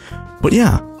that. But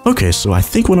yeah, okay, so I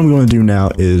think what I'm going to do now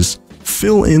is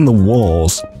fill in the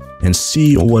walls and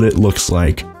see what it looks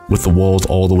like with the walls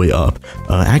all the way up.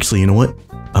 Actually, you know what?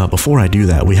 Before I do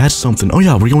that, we had something. Oh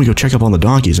yeah, we're going to go check up on the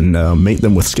donkeys and mate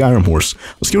them with Skyrim horse.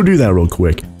 Let's go do that real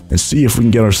quick and see if we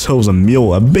can get ourselves a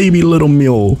mule, a baby little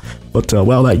mule. But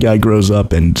while that guy grows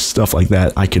up and stuff like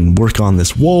that, I can work on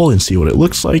this wall and see what it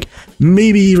looks like.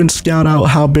 Maybe even scout out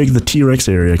how big the T-Rex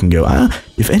area can go.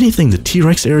 If anything, the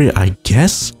T-Rex area, I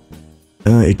guess,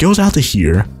 it goes out to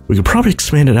here. We could probably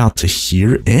expand it out to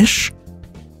here-ish.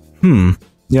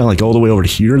 Yeah, like all the way over to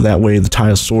here. That way the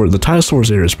Tylosaurus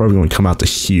area is probably going to come out to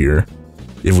here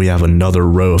if we have another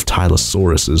row of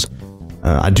Tylosauruses.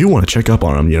 I do want to check up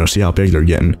on them, you know, see how big they're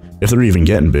getting, if they're even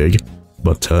getting big.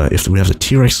 But if we have the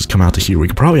T-Rexes come out to here, we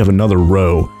could probably have another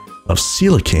row of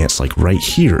coelacanths like right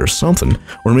here or something.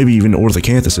 Or maybe even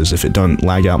orthocanthuses if it doesn't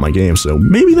lag out my game. So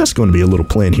maybe that's going to be a little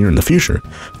plan here in the future.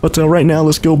 But right now,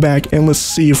 let's go back and let's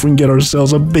see if we can get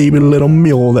ourselves a baby little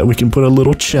mule that we can put a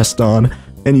little chest on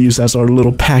and use as our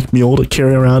little pack mule to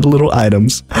carry around little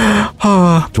items. Do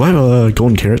I have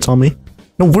golden carrots on me?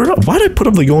 No, why did I put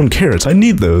up the golden carrots? I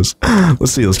need those.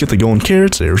 Let's see, let's get the golden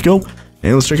carrots. There we go.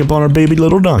 And let's check up on our baby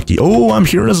little donkey. Oh, I'm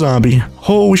hearing a zombie.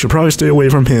 Oh, we should probably stay away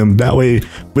from him. That way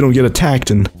we don't get attacked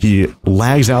and he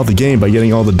lags out the game by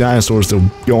getting all the dinosaurs to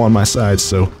go on my side.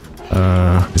 So,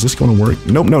 is this going to work?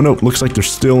 Nope, no. Looks like they're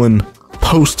still in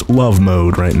post-love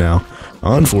mode right now,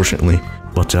 unfortunately.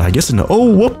 But I guess oh,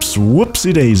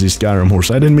 whoopsie daisy, Skyrim horse.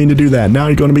 I didn't mean to do that. Now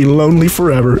you're going to be lonely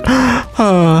forever.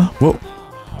 Well,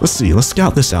 let's see. Let's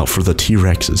scout this out for the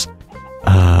T-Rexes.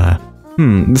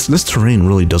 This terrain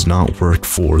really does not work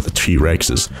for the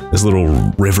T-Rexes. This little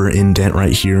river indent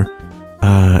right here.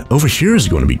 Over here is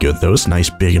going to be good though. It's nice,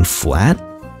 big, and flat.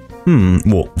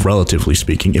 Well, relatively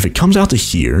speaking, if it comes out to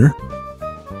here,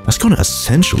 that's going to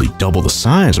essentially double the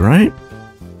size, right?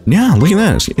 Yeah, look at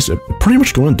that. It's pretty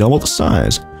much going to double the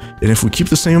size. And if we keep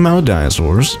the same amount of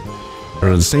dinosaurs,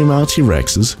 or the same amount of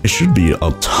T-Rexes, it should be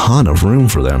a ton of room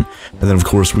for them. And then, of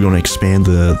course, we're going to expand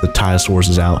the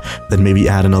Tylosauruses out, then maybe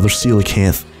add another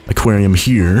coelacanth aquarium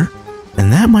here,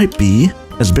 and that might be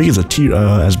as big as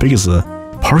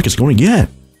the park is going to get.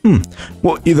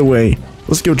 Well, either way,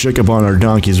 let's go check up on our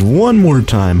donkeys one more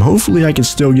time. Hopefully, I can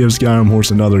still give Skyrim Horse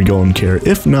another golden carrot.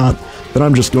 If not, then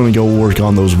I'm just going to go work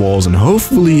on those walls, and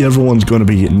hopefully, everyone's going to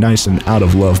be nice and out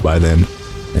of love by then.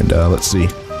 And let's see.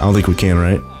 I don't think we can,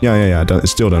 right? Yeah, it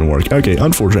still doesn't work. Okay,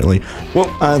 unfortunately. Well,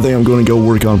 I think I'm going to go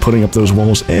work on putting up those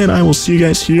walls, and I will see you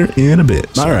guys here in a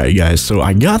bit. Alright, guys, so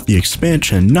I got the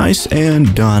expansion nice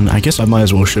and done. I guess I might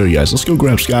as well show you guys. Let's go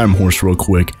grab Skyrim Horse real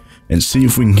quick and see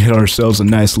if we can get ourselves a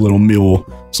nice little mule.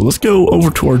 So let's go over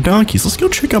to our donkeys. Let's go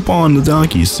check up on the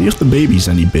donkeys, see if the baby's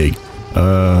any big.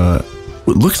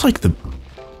 It looks like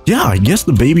yeah, I guess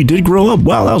the baby did grow up.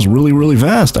 Wow, that was really, really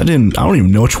fast. I don't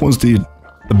even know which one's the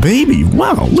baby.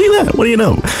 Wow, look at that. What do you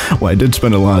know? Well, I did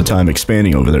spend a lot of time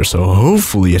expanding over there, so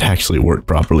hopefully it actually worked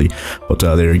properly. But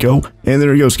there you go. And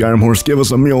there you go, Skyrim Horse. Give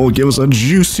us a mule. Give us a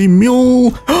juicy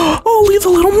mule. Oh, look at the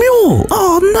little mule.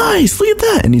 Oh, nice. Look at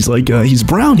that. And he's like, he's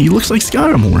brown. He looks like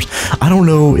Skyrim Horse. I don't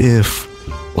know if,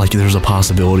 like, there's a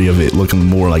possibility of it looking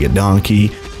more like a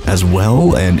donkey as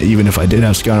well, and even if I did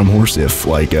have Skyrim Horse, if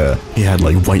like he had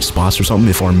like white spots or something,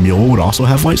 if our mule would also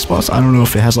have white spots. I don't know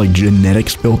if it has like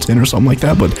genetics built in or something like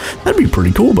that, but that'd be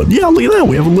pretty cool. But yeah, look at that,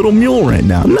 we have a little mule right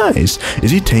now. Nice.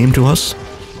 Is he tame to us?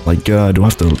 Like do I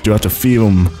have to feed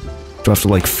him Do I have to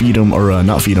like feed him, or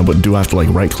not feed him, but do I have to like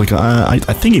right click? I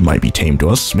think he might be tamed to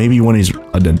us. Maybe when he's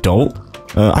an adult.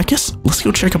 I guess let's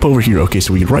go check up over here. Okay,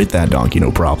 so we can ride that donkey,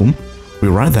 no problem. We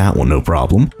ride that one, no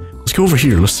problem. Let's go over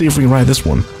here. Let's see if we can ride this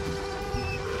one.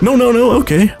 No,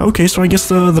 okay, so I guess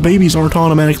the babies aren't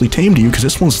automatically tamed to you, because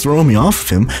this one's throwing me off of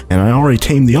him, and I already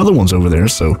tamed the other ones over there,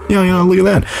 so yeah, look at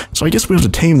that. So I guess we have to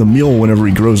tame the mule whenever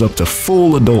he grows up to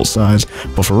full adult size,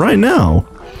 but for right now,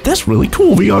 that's really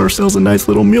cool. We got ourselves a nice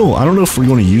little mule. I don't know if we're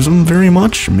going to use them very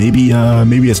much. Maybe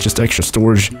it's just extra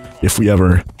storage if we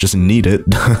ever just need it.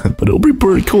 But it'll be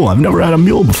pretty cool. I've never had a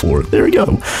mule before. There we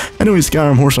go. Anyway,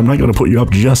 Skyrim Horse, I'm not going to put you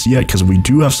up just yet because we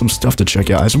do have some stuff to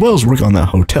check out, as well as work on that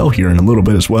hotel here in a little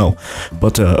bit as well.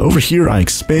 But over here, I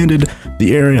expanded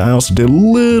the area. I also did a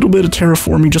little bit of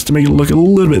terraforming just to make it look a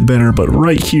little bit better. But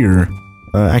right here,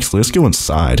 actually, let's go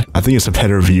inside. I think it's a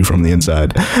better view from the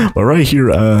inside. But right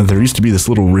here, there used to be this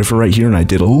little river right here, and I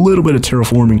did a little bit of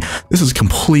terraforming. This is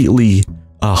completely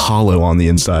hollow on the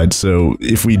inside, so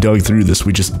if we dug through this,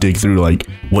 we just dig through like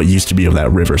what used to be of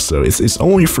that river. So it's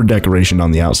only for decoration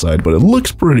on the outside, but it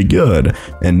looks pretty good,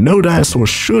 and no dinosaurs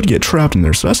should get trapped in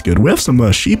there, so that's good. We have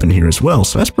some sheep in here as well,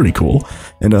 so that's pretty cool,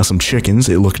 and some chickens,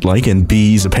 it looked like, and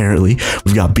bees apparently.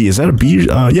 We've got bees. Is that a bee?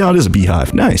 Yeah, it is a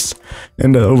beehive. Nice.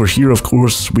 And over here, of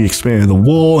course, we expanded the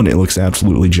wall, and it looks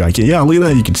absolutely gigantic. Yeah, look at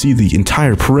that. You can see the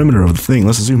entire perimeter of the thing.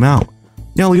 Let's zoom out.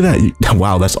 Yeah, look at that.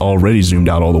 Wow, that's already zoomed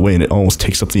out all the way, and it almost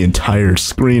takes up the entire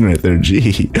screen right there.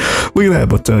 Gee, look at that.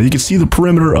 But you can see the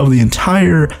perimeter of the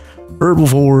entire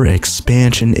herbivore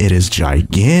expansion. It is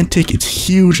gigantic. It's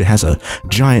huge. It has a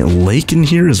giant lake in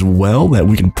here as well that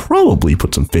we can probably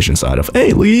put some fish inside of.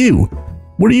 Hey, look at you.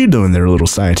 What are you doing there, little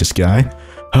scientist guy?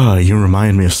 You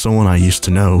remind me of someone I used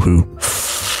to know who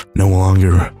no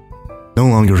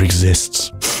longer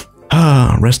exists.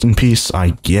 Rest in peace,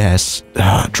 I guess.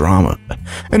 Drama.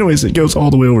 Anyways, it goes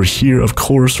all the way over here, of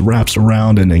course, wraps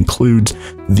around and includes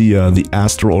the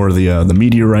astral, or the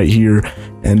meteor right here.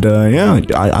 And yeah,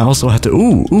 I also have to,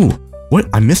 ooh, what?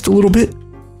 I missed a little bit?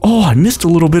 Oh, I missed a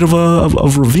little bit of a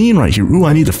ravine right here. Ooh,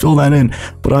 I need to fill that in.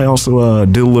 But I also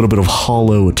did a little bit of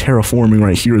hollow terraforming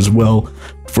right here as well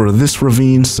for this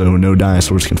ravine, so no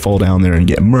dinosaurs can fall down there and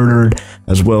get murdered,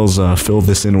 as well as fill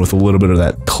this in with a little bit of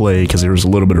that clay, because there was a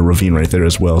little bit of ravine right there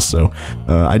as well. So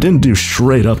I didn't do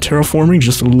straight up terraforming,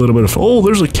 just a little bit of, oh,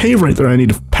 there's a cave right there I need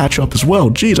to patch up as well.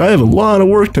 Jeez, I have a lot of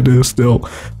work to do still.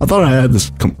 I thought I had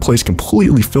this place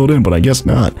completely filled in, but I guess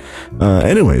not.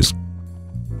 Anyways,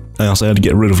 I also had to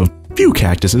get rid of a few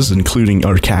cactuses, including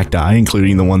our cacti,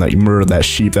 including the one that murdered that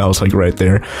sheep that was like right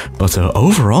there. But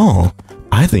overall,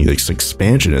 I think this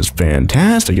expansion is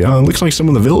fantastic. It looks like some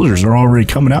of the villagers are already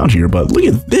coming out here, but look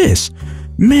at this.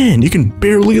 Man, you can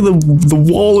barely, look at the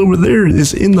wall over there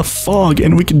is in the fog,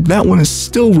 and that one is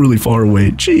still really far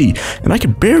away. Gee, and I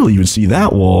can barely even see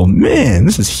that wall. Man,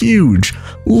 this is huge.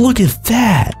 Look at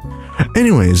that.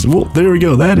 Anyways, well, there we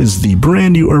go. That is the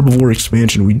brand new herbivore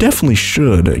expansion. We definitely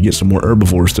should get some more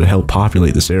herbivores to help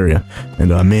populate this area. And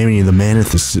Mammy the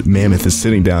mammoth is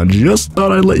sitting down. Just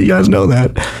thought I'd let you guys know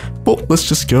that. Well, let's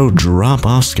just go drop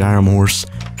off Skyrim Horse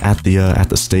at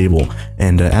the stable.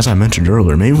 And as I mentioned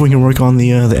earlier, maybe we can work on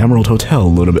the Emerald Hotel a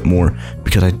little bit more,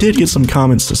 because I did get some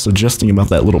comments suggesting about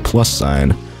that little plus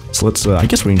sign. So let's, I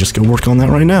guess we can just go work on that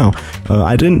right now.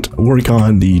 I didn't work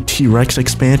on the T-Rex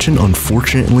expansion,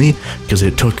 unfortunately, because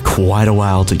it took quite a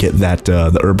while to get that, the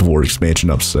herbivore expansion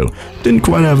up, so didn't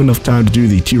quite have enough time to do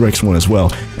the T-Rex one as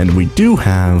well. And we do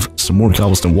have some more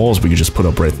cobblestone walls we can just put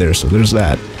up right there, so there's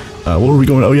that. What were we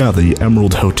going? Oh yeah, the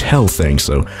Emerald Hotel thing.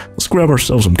 So let's grab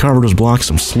ourselves some carpenter's blocks,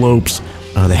 some slopes,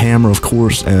 the hammer, of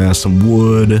course, and some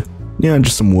wood. Yeah,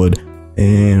 just some wood.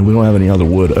 And we don't have any other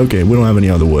wood. Okay, we don't have any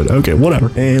other wood. Okay,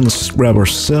 whatever. And let's grab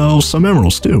ourselves some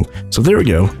emeralds too. So there we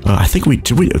go. I think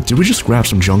did we just grab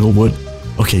some jungle wood?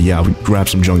 Okay, yeah, we grabbed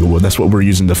some jungle wood. That's what we're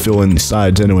using to fill in the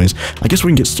sides anyways. I guess we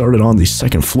can get started on the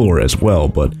second floor as well,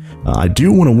 but I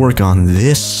do want to work on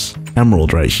this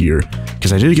emerald right here,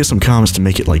 because I did get some comments to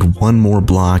make it like one more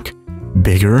block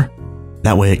bigger.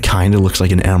 That way it kind of looks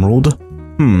like an emerald.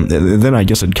 Then I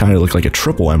guess it'd kind of look like a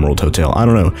triple emerald hotel. I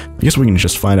don't know. I guess we can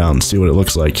just find out and see what it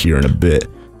looks like here in a bit.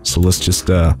 So let's just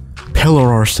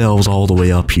pillar ourselves all the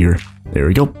way up here. There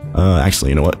we go. Actually,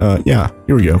 you know what? Yeah,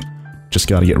 here we go. Just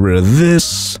got to get rid of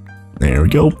this. There we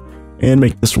go. And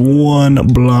make this one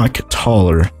block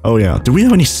taller. Oh yeah. Do we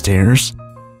have any stairs?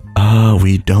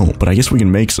 We don't. But I guess we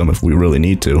can make some if we really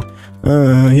need to.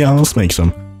 Yeah, let's make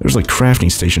some. There's like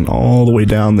crafting station all the way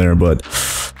down there, but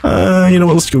you know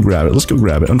what, let's go grab it. Let's go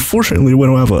grab it. Unfortunately, we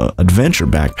don't have an adventure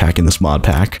backpack in this mod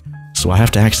pack, so I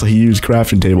have to actually use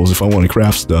crafting tables if I want to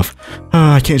craft stuff.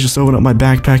 I can't just open up my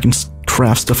backpack and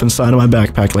craft stuff inside of my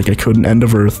backpack like I could in End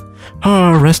of Earth.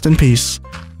 Ah, rest in peace.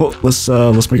 Well, let's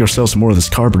make ourselves some more of this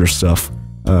carpenter stuff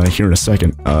here in a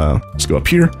second. Let's go up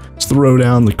here. Let's throw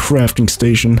down the crafting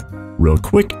station real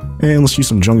quick, and let's use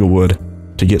some jungle wood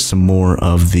to get some more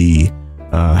of the.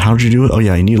 How did you do it? Oh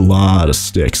yeah, you need a lot of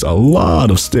sticks. A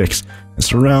lot of sticks. And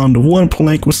surround one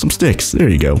plank with some sticks. There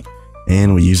you go.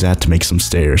 And we use that to make some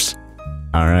stairs.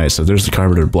 Alright, so there's the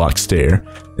carpenter block stair.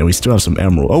 And we still have some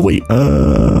emerald. Oh wait,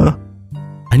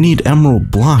 I need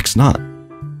emerald blocks, not...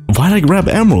 Why did I grab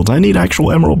emeralds? I need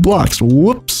actual emerald blocks.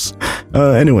 Whoops.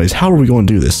 Anyways, how are we going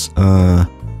to do this?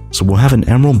 So we'll have an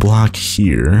emerald block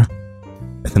here.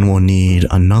 And then we'll need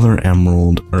another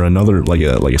emerald, or another, like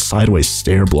a sideways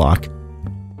stair block.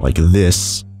 Like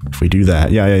this. If we do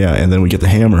that. Yeah. And then we get the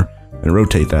hammer and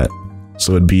rotate that.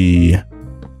 So it'd be...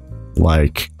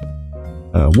 like...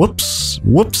 whoops,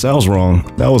 that was wrong.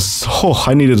 That was, oh,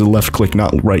 I needed a left click,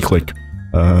 not right click.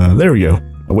 There we go.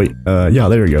 Oh, wait, yeah,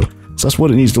 there we go. So that's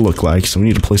what it needs to look like. So we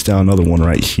need to place down another one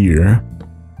right here.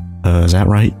 Is that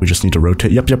right? We just need to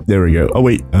rotate. Yep, there we go. Oh,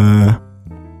 wait,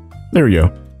 there we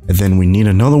go. And then we need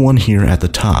another one here at the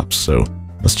top. So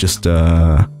let's just,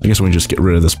 I guess we can just get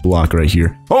rid of this block right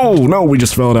here. Oh, no, we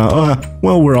just fell down.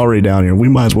 Well, we're already down here. We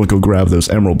might as well go grab those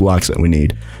emerald blocks that we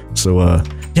need. So,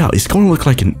 yeah, it's going to look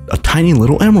like a tiny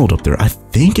little emerald up there. I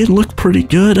think it looked pretty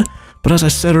good, but as I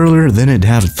said earlier, then it'd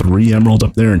have 3 emerald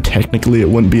up there, and technically it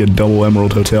wouldn't be a double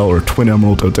emerald hotel or a twin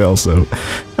emerald hotel, so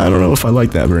I don't know if I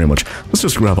like that very much. Let's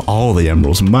just grab all the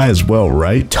emeralds. Might as well,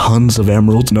 right? Tons of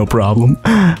emeralds, no problem.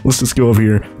 Let's just go over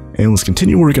here, and let's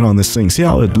continue working on this thing, see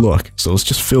how it'd look. So let's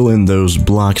just fill in those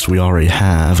blocks we already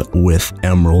have with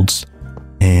emeralds,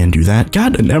 and do that.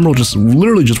 God, an emerald just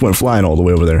literally just went flying all the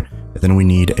way over there. And then we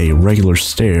need a regular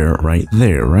stair right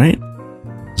there, right?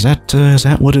 Is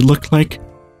that what it looked like?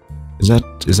 Is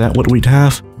that what we'd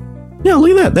have? Yeah,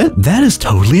 look at that. That is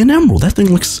totally an emerald. That thing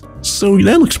looks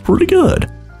that looks pretty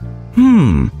good.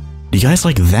 Do you guys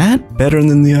like that better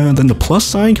than the plus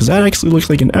sign? Because that actually looks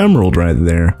like an emerald right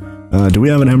there. Do we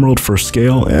have an emerald for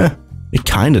scale? It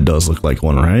kind of does look like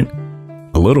one, right?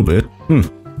 A little bit.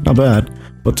 Not bad.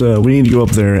 But we need to go up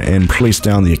there and place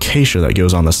down the acacia that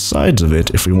goes on the sides of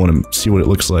it if we want to see what it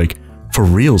looks like for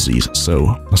realsies.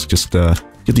 So let's just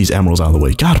get these emeralds out of the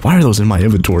way. God, why are those in my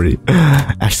inventory?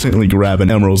 Accidentally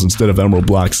grabbing emeralds instead of emerald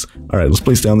blocks. Alright, let's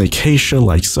place down the acacia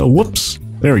like so. Whoops.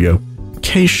 There we go.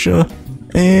 Acacia.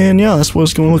 And yeah, that's what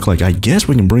it's going to look like. I guess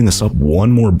we can bring this up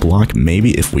one more block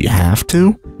maybe if we have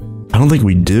to. I don't think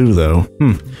we do though.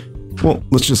 Well,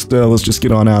 let's just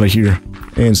get on out of here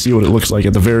and see what it looks like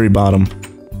at the very bottom.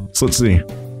 So let's see.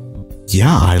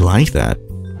 Yeah, I like that.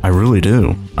 I really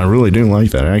do. I really do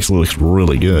like that. It actually looks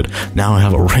really good. Now I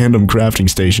have a random crafting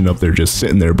station up there just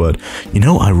sitting there, but you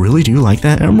know, I really do like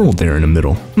that emerald there in the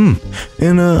middle.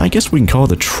 And I guess we can call it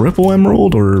the triple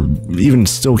emerald, or even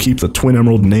still keep the twin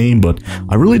emerald name, but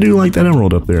I really do like that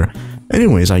emerald up there.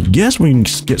 Anyways, I guess we can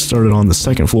get started on the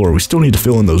second floor. We still need to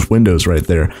fill in those windows right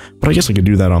there, but I guess I could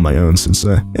do that on my own since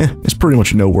it's pretty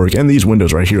much no work. And these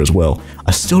windows right here as well.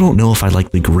 I still don't know if I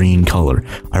like the green color.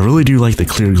 I really do like the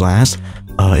clear glass.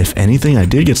 If anything, I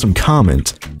did get some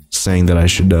comments saying that I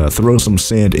should throw some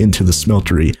sand into the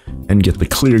smeltery and get the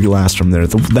clear glass from there.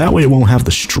 That way it won't have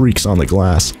the streaks on the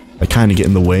glass that kind of get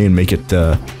in the way and make it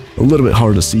a little bit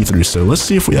hard to see through. So let's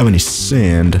see if we have any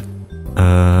sand.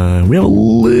 We have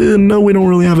no, we don't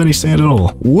really have any sand at all.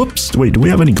 Whoops. Wait, do we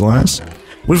have any glass?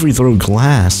 What if we throw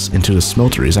glass into the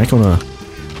smeltery? Is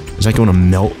that gonna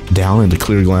melt down into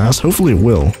clear glass? Hopefully it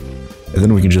will. And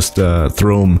then we can just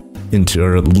throw them into,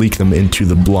 or leak them into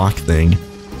the block thing.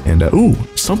 And ooh,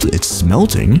 something, it's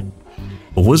smelting.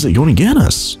 But what is it going to get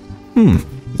us?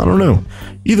 I don't know.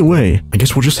 Either way, I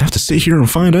guess we'll just have to sit here and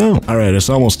find out. Alright, it's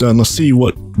almost done. Let's see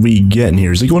what we get in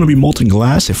here. Is it going to be molten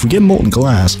glass? If we get molten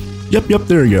glass, yep,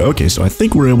 there we go. Okay, so I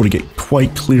think we're able to get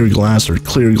quite clear glass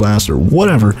or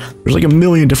whatever. There's like a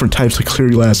million different types of clear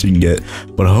glass you can get,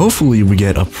 but hopefully we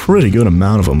get a pretty good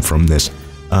amount of them from this.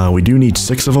 We do need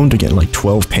 6 of them to get like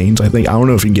 12 panes, I think. I don't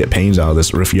know if you can get panes out of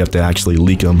this or if you have to actually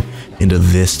leak them into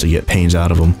this to get panes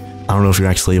out of them. I don't know if you're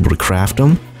actually able to craft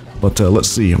them, but let's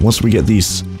see. Once we get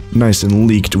these nice and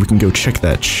leaked, we can go check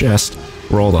that chest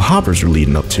where all the hoppers are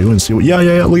leading up to and see what... Yeah,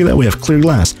 look at that. We have clear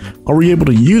glass. Are we able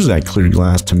to use that clear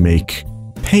glass to make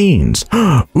panes?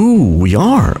 Ooh, we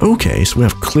are. Okay, so we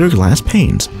have clear glass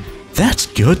panes. That's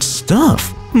good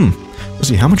stuff. Let's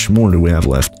see, how much more do we have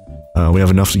left? We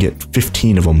have enough to get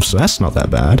 15 of them, so that's not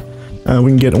that bad.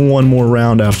 We can get one more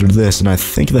round after this, and I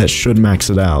think that should max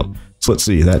it out. So let's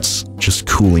see, that's just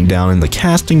cooling down in the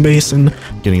casting basin,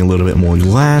 getting a little bit more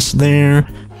glass there.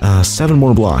 7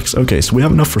 more blocks. Okay, so we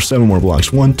have enough for 7 more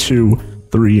blocks. 1, 2,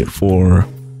 3, 4,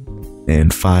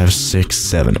 and 5, 6,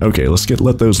 7. Okay, let's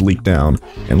let those leak down,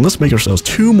 and let's make ourselves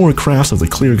 2 more crafts of the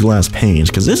clear glass panes,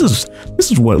 because this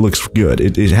is what looks good.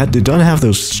 It doesn't have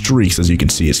those streaks, as you can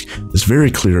see. It's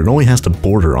very clear. It only has the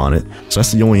border on it, so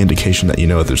that's the only indication that you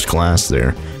know that there's glass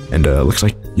there. And looks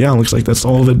like that's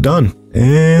all of it done.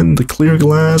 And the clear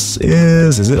glass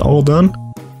is it all done?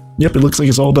 Yep, it looks like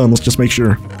it's all done. Let's just make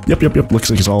sure. Yep, looks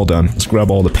like it's all done. Let's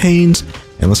grab all the panes,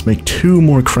 and let's make 2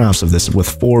 more crafts of this with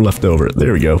 4 left over.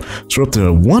 There we go. So we're up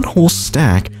to 1 whole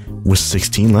stack with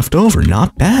 16 left over.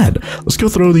 Not bad. Let's go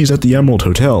throw these at the Emerald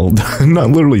Hotel. Not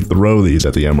literally throw these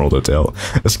at the Emerald Hotel.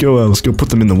 Let's go put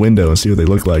them in the window and see what they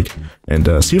look like,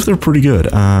 and see if they're pretty good.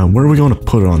 Where are we going to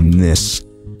put it on this?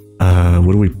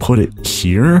 Where do we put it?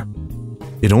 Here?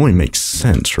 It only makes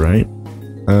sense, right?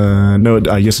 No,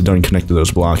 I guess it doesn't connect to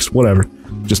those blocks. Whatever.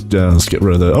 Just, let's get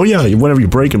rid of the... Oh yeah, whenever you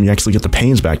break them, you actually get the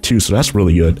panes back too, so that's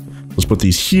really good. Let's put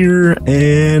these here,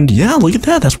 and yeah, look at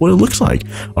that. That's what it looks like.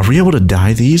 Are we able to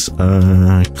dye these?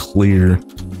 Clear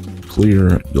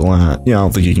glass. Yeah, I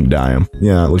don't think you can dye them.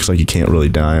 Yeah, it looks like you can't really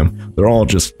dye them. They're all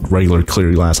just regular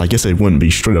clear glass. I guess they wouldn't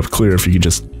be straight up clear if you could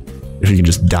just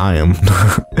dye them.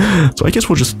 So I guess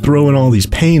we'll just throw in all these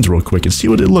panes real quick and see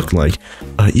what it looked like.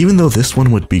 Even though this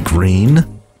one would be green,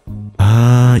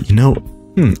 you know,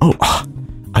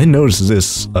 I noticed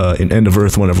this in End of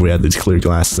Earth whenever we had these clear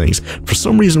glass things. For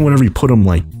some reason, whenever you put them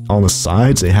like on the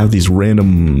sides, they have these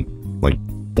random like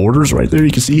borders right there,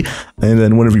 you can see. And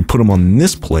then whenever you put them on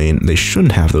this plane, they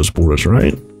shouldn't have those borders,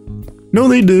 right? No,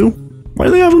 they do. Why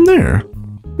do they have them there?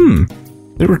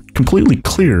 They were completely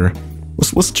clear.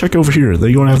 Let's check over here. Are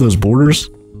they going to have those borders?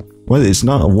 Well, it's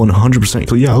not 100%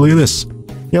 clear. Yeah, look at this.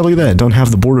 Yeah, look at that. Don't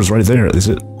have the borders right there. Is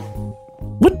it?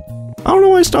 What? I don't know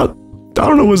why it's not. I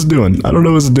don't know what it's doing. I don't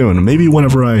know what it's doing. Maybe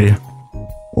whenever I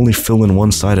only fill in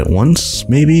one side at once.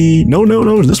 Maybe. No.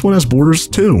 This one has borders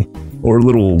too. Or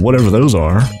little whatever those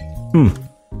are.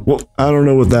 Well, I don't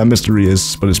know what that mystery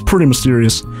is, but it's pretty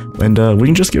mysterious. And we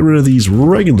can just get rid of these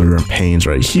regular panes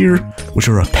right here, which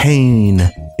are a pain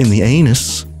in the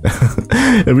anus.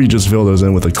 And we just fill those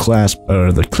in with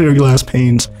the clear glass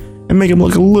panes and make them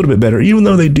look a little bit better, even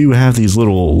though they do have these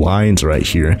little lines right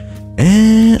here.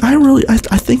 And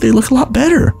I think they look a lot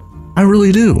better. I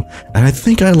really do. And I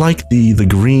think I like the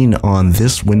green on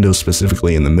this window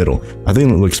specifically in the middle. I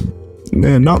think it looks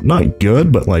not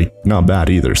good, but like not bad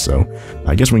either. So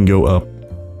I guess we can go up,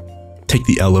 take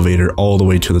the elevator all the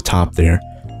way to the top there.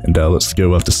 And let's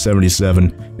go up to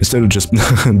 77. Instead of just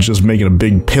just making a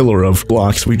big pillar of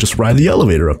blocks, we just ride the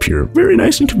elevator up here. Very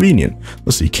nice and convenient.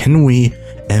 Let's see, can we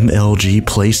MLG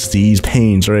place these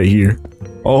panes right here?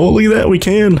 Oh, look at that, we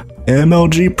can.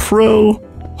 MLG Pro.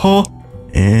 Huh.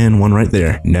 And one right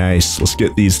there. Nice. Let's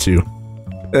get these 2.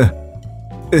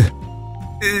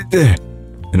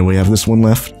 And we have this one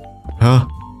left. 2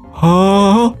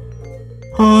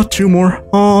 more.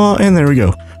 And there we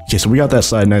go. Okay, so we got that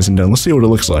side nice and done. Let's see what it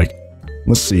looks like.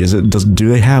 Let's see, do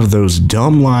they have those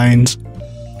dumb lines?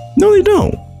 No, they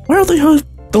don't. Why don't they have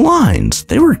the lines?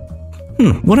 They were,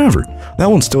 whatever. That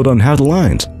one still doesn't have the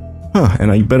lines. And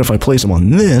I bet if I place them on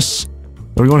this,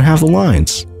 they're going to have the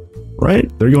lines. Right?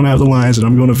 They're going to have the lines, and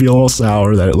I'm going to feel all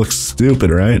sour that it looks stupid,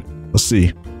 right? Let's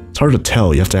see. It's hard to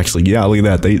tell. You have to actually, yeah, look at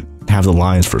that. They have the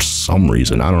lines for some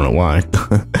reason. I don't know why.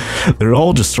 They're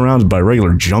all just surrounded by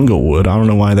regular jungle wood. I don't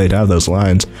know why they'd have those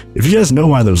lines. If you guys know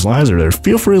why those lines are there,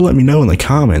 feel free to let me know in the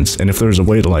comments, and if there's a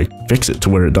way to like fix it to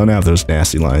where it doesn't have those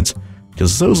nasty lines.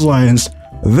 Because those lines,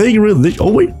 they really...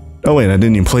 Oh wait, I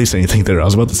didn't even place anything there. I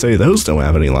was about to say those don't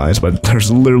have any lines, but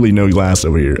there's literally no glass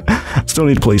over here. Still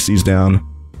need to place these down.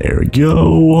 There we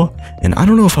go. And I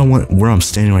don't know if I want where I'm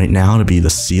standing right now to be the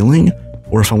ceiling,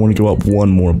 or if I want to go up 1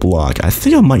 more block. I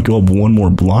think I might go up 1 more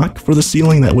block for the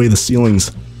ceiling. That way the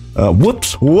ceiling's...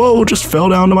 whoops. Whoa, just fell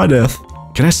down to my death.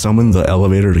 Can I summon the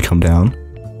elevator to come down?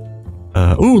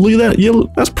 Ooh, look at that. Yeah,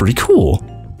 that's pretty cool.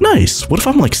 Nice. What if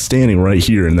I'm like standing right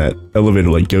here and that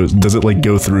elevator like goes... Does it like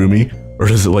go through me? Or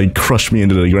does it like crush me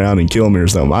into the ground and kill me or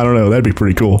something? I don't know. That'd be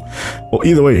pretty cool. Well,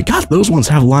 either way, God, those ones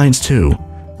have lines too.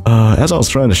 As I was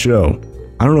trying to show,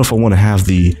 I don't know if I want to have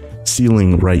the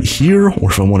ceiling right here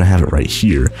or if I want to have it right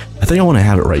here. I think I want to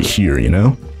have it right here, you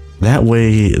know? That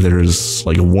way there's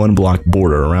like a 1 block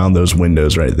border around those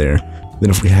windows right there.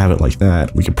 Then if we have it like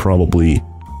that, we could probably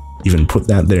even put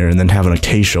that there and then have an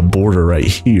acacia border right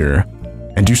here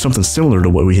and do something similar to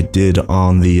what we did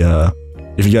on the,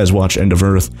 if you guys watch End of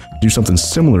Earth, do something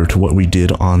similar to what we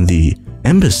did on the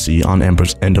embassy on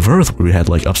End of Earth, where we had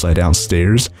like upside down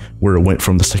stairs where it went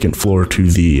from the 2nd floor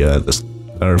to the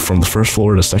or from the first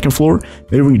floor to the second floor.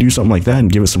 Maybe we can do something like that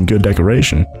and give it some good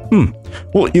decoration.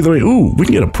 Well, either way, ooh, we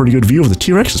can get a pretty good view of the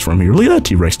T-Rexes from here. Look at that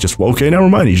T-Rex just, well, okay, never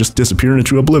mind, he just disappeared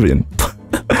into oblivion.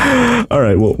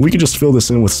 Alright, well, we can just fill this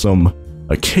in with some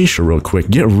acacia real quick,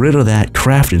 get rid of that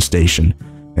crafting station,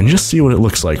 and just see what it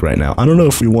looks like right now. I don't know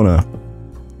if we want to,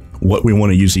 what we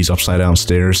want to use these upside down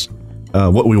stairs,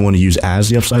 what we want to use as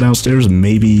the upside down stairs,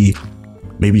 maybe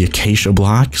acacia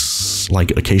blocks,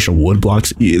 like acacia wood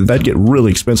blocks. That'd get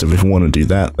really expensive if we want to do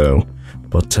that though,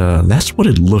 but that's what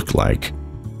it looked like.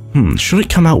 Should it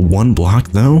come out one block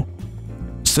though?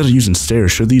 Instead of using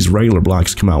stairs, should these regular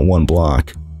blocks come out one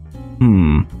block?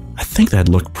 I think that'd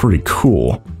look pretty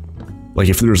cool. Like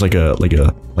if there was like a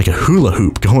hula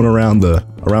hoop going around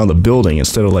the building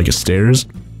instead of like a stairs,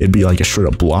 it'd be like a straight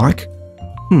up block.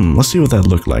 Let's see what that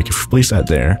looked like. If we place that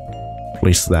there,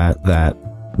 place that,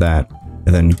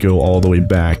 and then go all the way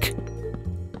back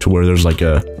to where there's like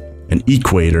an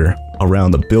equator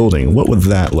around the building. What would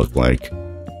that look like?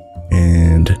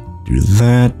 And do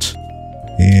that.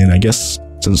 And I guess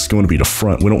since it's going to be the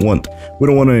front, we don't want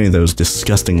any of those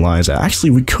disgusting lines.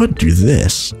 Actually, we could do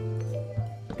this.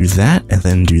 Do that and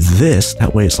then do this.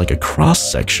 That way it's like a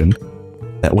cross section.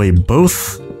 That way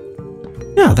both.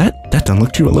 Yeah, that doesn't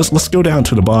look too bad. Let's go down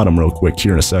to the bottom real quick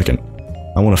here in a second.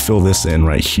 I want to fill this in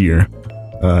right here.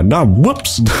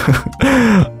 Whoops.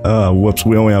 Whoops,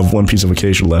 we only have one piece of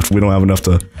acacia left. We don't have enough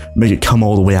to make it come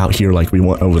all the way out here like we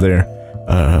want over there.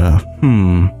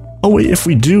 Oh wait, if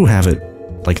we do have it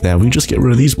like that, we can just get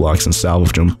rid of these blocks and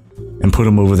salvage them and put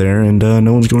them over there, and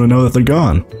no one's going to know that they're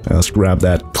gone. Let's grab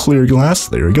that clear glass.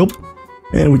 There we go.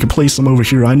 And we can place them over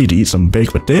here. I need to eat some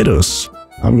baked potatoes.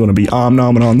 I'm going to be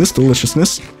om-nomming on this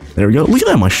deliciousness. There we go. Look at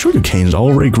that, my sugar canes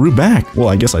already grew back. Well,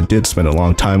 I guess I did spend a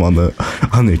long time on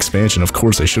the expansion. Of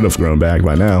course, they should have grown back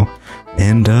by now.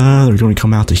 And they're going to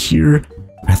come out to here.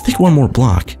 I think one more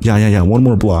block. Yeah, one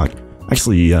more block.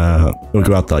 Actually, we'll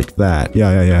go out like that.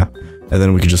 Yeah. And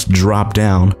then we can just drop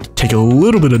down, take a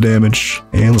little bit of damage,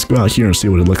 and let's go out here and see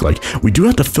what it looked like. We do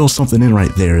have to fill something in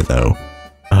right there, though.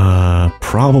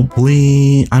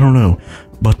 Probably, I don't know.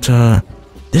 But,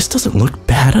 this doesn't look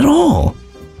bad at all.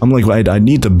 I'm like, I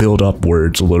need to build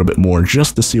upwards a little bit more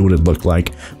just to see what it looked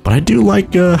like. But I do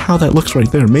like how that looks right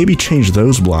there. Maybe change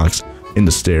those blocks into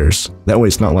stairs. That way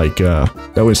it's not like,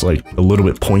 that way it's like a little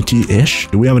bit pointy-ish.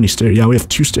 Do we have any stairs? Yeah, we have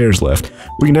 2 stairs left.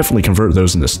 We can definitely convert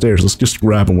those into stairs. Let's just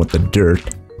grab them with the dirt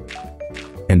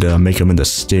and make them into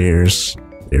stairs.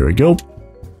 There we go.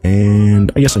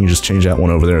 And I guess I can just change that one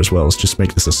over there as well. Let's just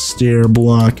make this a stair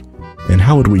block. And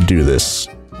how would we do this?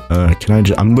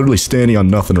 I'm literally standing on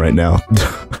nothing right now.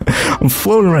 I'm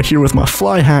floating right here with my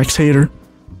fly hacks hater.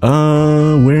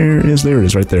 There it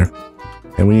is right there.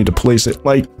 And we need to place it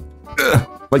like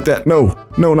that. No,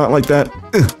 not like that.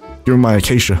 Give me my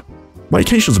acacia. My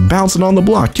acacia's bouncing on the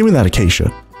block. Give me that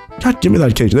acacia. God, give me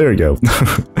that acacia. There we go.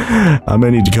 I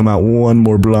may need to come out one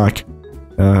more block.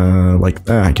 Like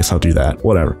that. I guess I'll do that.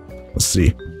 Whatever. Let's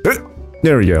see.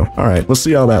 There we go. Alright, let's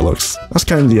see how that looks. That's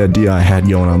kind of the idea I had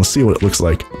going on. Let's see what it looks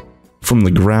like from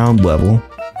the ground level.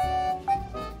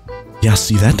 Yeah,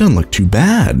 see, that doesn't look too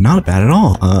bad. Not bad at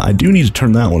all. I do need to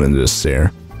turn that one into a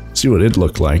stair. See what it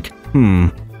looked like.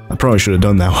 I probably should have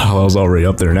done that while I was already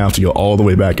up there. Now I have to go all the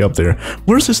way back up there.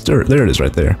 Where's this dirt? There it is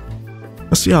right there.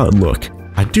 Let's see how it look.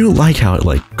 I do like how it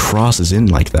like crosses in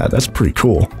like that. That's pretty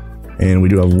cool. And we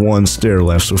do have 1 stair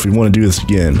left, so if we want to do this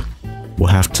again, we'll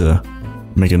have to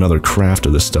make another craft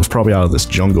of this stuff, probably out of this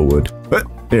jungle wood. But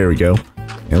there we go.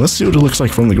 And let's see what it looks like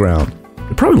from the ground.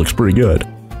 It probably looks pretty good.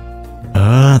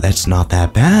 That's not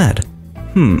that bad.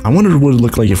 I wondered what it would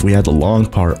look like if we had the long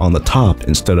part on the top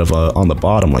instead of on the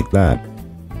bottom like that.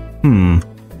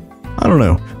 I don't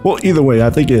know. Well, either way, I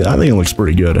think it looks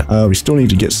pretty good. We still need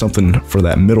to get something for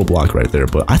that middle block right there,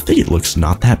 but I think it looks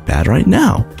not that bad right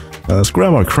now. Let's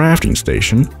grab our crafting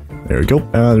station. There we go.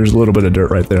 There's a little bit of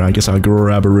dirt right there. I guess I'll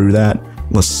grab-a-roo that.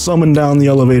 Let's summon down the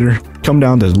elevator, come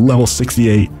down to level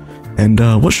 68, and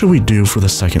what should we do for the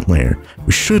second layer?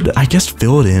 We should, I guess,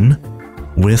 fill it in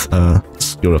with,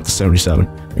 let's go up to 77.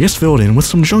 I guess fill it in with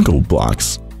some jungle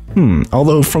blocks.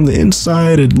 Although from the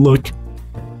inside it'd look...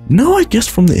 No, I guess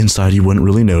from the inside you wouldn't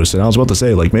really notice it. I was about to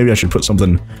say, like, maybe I should put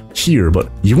something here, but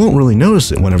you won't really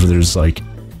notice it whenever there's, like,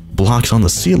 blocks on the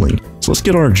ceiling. So let's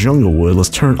get our jungle wood, let's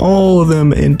turn all of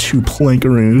them into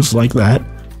plankaroos like that,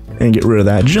 and get rid of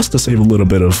that just to save a little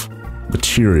bit of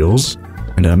materials.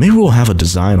 And maybe we'll have a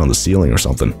design on the ceiling or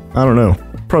something. I don't know.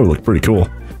 Probably look pretty cool.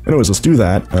 Anyways, let's do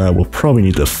that. We'll probably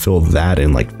need to fill that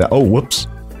in like that. Oh, whoops.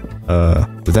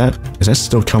 Is that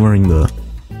still covering the...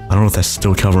 I don't know if that's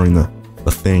still covering the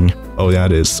thing. Oh, yeah,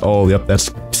 it is. Oh, yep,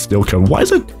 that's still covered. Why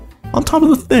is it on top of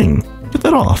the thing? Get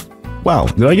that off. Wow,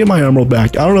 did I get my emerald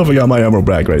back? I don't know if I got my emerald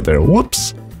back right there.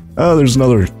 Whoops. Oh, there's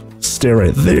another stair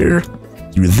right there.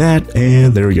 Do that,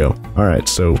 and there we go. Alright,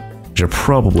 so I should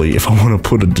probably, if I want to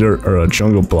put a dirt or a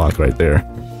jungle block right there,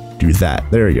 do that.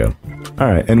 There we go.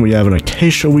 Alright, and we have an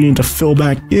acacia we need to fill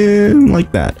back in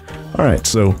like that. Alright,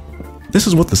 so this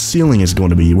is what the ceiling is going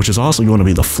to be, which is also going to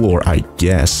be the floor, I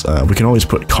guess. We can always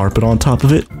put carpet on top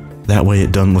of it. That way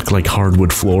it doesn't look like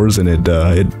hardwood floors, and it'd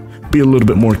be a little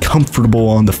bit more comfortable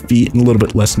on the feet and a little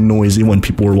bit less noisy when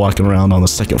people were walking around on the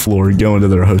second floor going to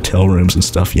their hotel rooms and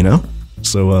stuff, you know?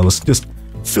 So let's just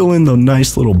fill in the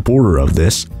nice little border of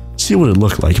this, see what it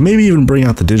looked like. Maybe even bring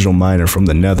out the digital miner from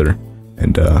the nether.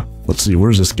 And let's see, where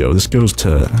does this go? This goes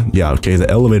to, yeah, okay, the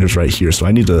elevator's right here. So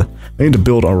I need to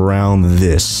build around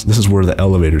this. This is where the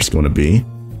elevator's going to be.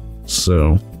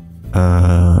 So,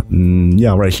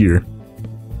 yeah, right here.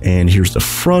 And here's the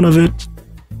front of it.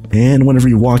 And whenever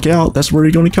you walk out, that's where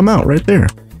you're going to come out, right there.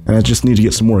 And I just need to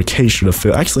get some more acacia to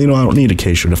fill. Actually, I don't need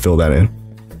acacia to fill that in.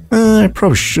 I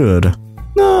probably should.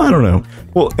 No, I don't know.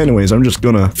 Well, anyways, I'm just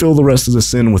going to fill the rest of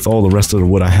this in with all the rest of the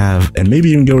wood I have. And maybe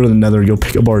even go to the nether, go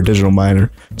pick up our digital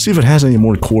miner, see if it has any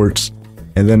more quartz.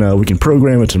 And then we can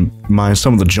program it to mine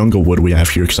some of the jungle wood we have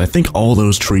here. Because I think all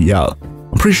those trees, yeah,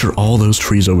 I'm pretty sure all those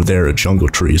trees over there are jungle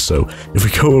trees. So if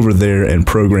we go over there and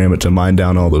program it to mine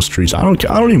down all those trees, I don't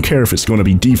even care if it's going to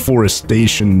be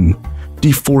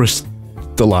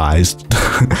deforestalized.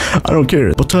 I don't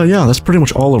care. But yeah, that's pretty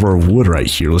much all of our wood right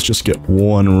here. Let's just get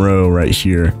one row right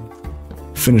here.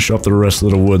 Finish up the rest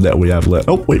of the wood that we have left.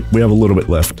 Oh, wait, we have a little bit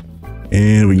left.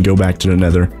 And we can go back to the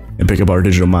nether and pick up our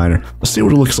digital miner. Let's see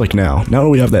what it looks like now. Now that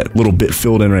we have that little bit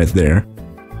filled in right there.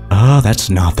 That's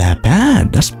not that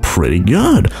bad. That's pretty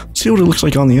good. Let's see what it looks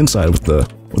like on the inside with the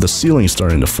ceiling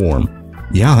starting to form.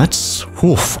 Yeah, that's,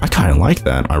 oof, I kind of like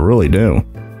that. I really do.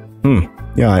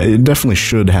 Yeah, it definitely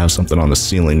should have something on the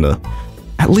ceiling to,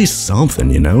 at least something,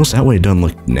 you know, so that way it doesn't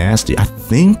look nasty. I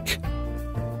think,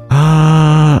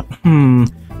 I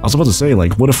was about to say,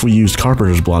 like, what if we used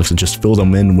carpenter's blocks and just filled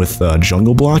them in with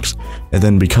jungle blocks, and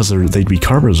then because they'd be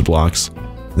carpenter's blocks,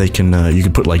 they can, you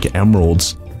could put like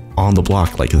emeralds on the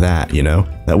block like that, you know?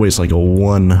 That way it's like a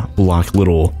one block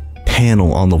little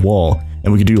panel on the wall,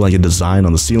 and we could do like a design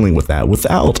on the ceiling with that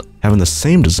without having the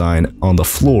same design on the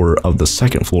floor of the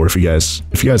second floor. If you guys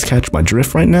catch my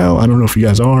drift right now, I don't know if you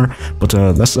guys are, but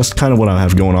that's kind of what I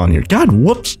have going on here. God,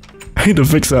 whoops! I need to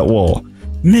fix that wall.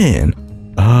 Man,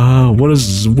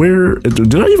 where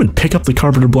did I even pick up the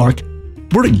carpenter block?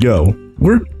 Where'd it go?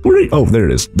 Oh, there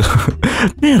it is.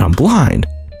 Man, I'm blind.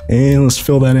 And let's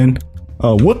fill that in.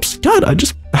 Whoops, God,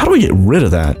 how do I get rid of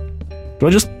that? Do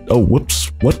I just, oh,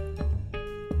 whoops, what?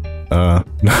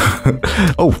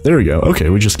 Oh, there we go. Okay,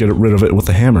 we just get rid of it with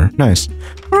the hammer. Nice.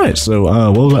 Alright, so,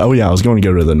 oh yeah, I was going to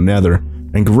go to the nether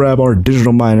and grab our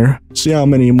digital miner, see how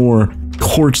many more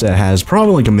quartz that has.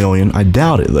 Probably like 1 million. I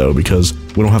doubt it, though, because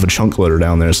we don't have a chunk loader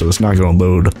down there, so it's not going to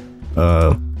load,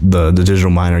 the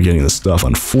digital miner getting the stuff,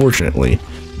 unfortunately.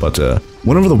 But,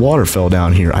 whenever the water fell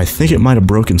down here, I think it might have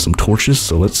broken some torches,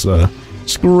 so let's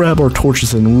grab our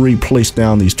torches and replace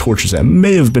down these torches that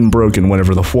may have been broken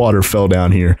whenever the water fell down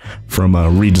here from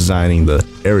redesigning the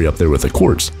area up there with the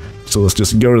quartz. So let's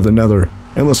just go to the nether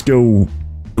and let's go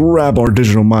grab our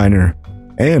digital miner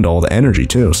and all the energy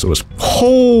too. So it's,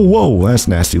 oh, whoa, that's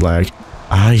nasty lag.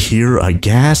 I hear a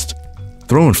ghast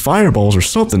throwing fireballs or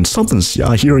something.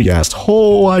 I hear a ghast.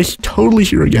 Oh, I totally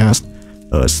hear a ghast.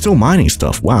 It's still mining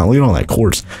stuff. Wow, look at all that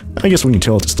quartz. I guess we can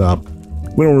tell it to stop.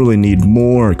 We don't really need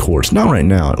more quartz. Not right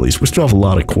now, at least. We still have a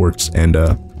lot of quartz, and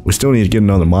we still need to get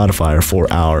another modifier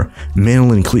for our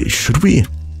manolin cleaver. Should we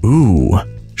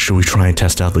try and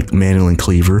test out the manolin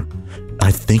cleaver?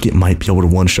 I think it might be able to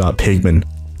one-shot pigmen.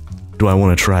 Do I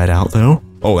want to try it out, though?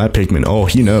 Oh, that pigman. Oh,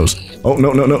 he knows. Oh,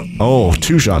 no. Oh,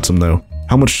 2 shots him, though.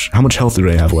 How much health do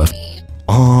they have left?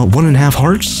 1.5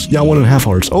 hearts? Yeah, 1.5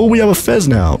 hearts. Oh, we have a fez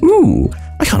now. Ooh,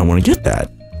 I kind of want to get that.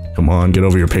 Come on, get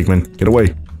over here, pigman. Get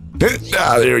away.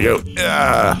 Ah, there we go.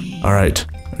 Ah. All right.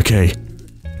 Okay,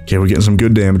 we're getting some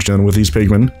good damage done with these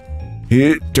pigmen.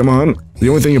 Come on. The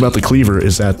only thing about the cleaver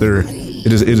is that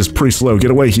it is pretty slow. Get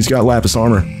away. He's got lapis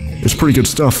armor. It's pretty good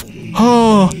stuff.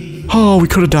 Oh, we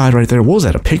could have died right there. What was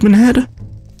that? A pigman head?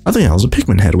 I think that was a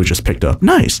pigman head we just picked up.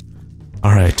 Nice.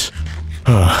 All right.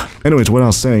 Anyways, what I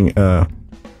was saying, the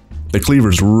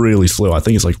cleaver's really slow. I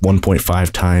think it's like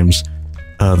 1.5 times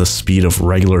the speed of a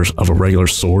regular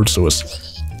sword. So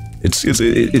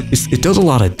it does a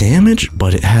lot of damage,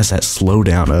 but it has that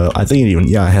slowdown. I think it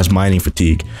has mining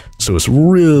fatigue. So it's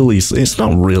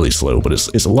not really slow, but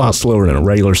it's a lot slower than a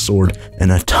regular sword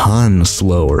and a ton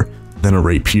slower than a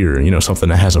rapier, you know, something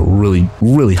that has a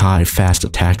really high fast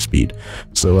attack speed.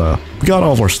 So we got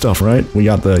all of our stuff, right? We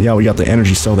got the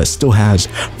energy cell that still has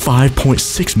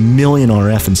 5.6 million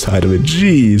RF inside of it.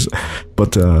 Jeez.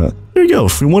 But there you go.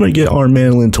 If we want to get our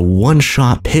Manolin to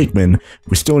one-shot Pigman,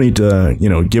 we still need to, you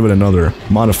know, give it another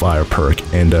modifier perk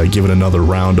and give it another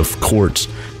round of quartz,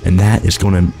 and that is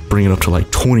going to bring it up to like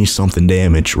 20-something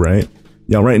damage, right?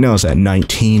 Yeah, right now it's at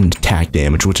 19 attack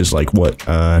damage, which is like, what,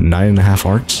 9.5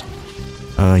 hearts?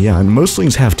 Yeah, and most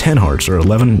things have 10 hearts, or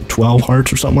 11, 12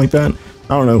 hearts, or something like that.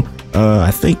 I don't know.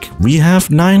 I think we have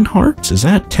 9 hearts? Is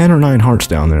that 10 or 9 hearts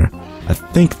down there? I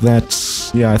think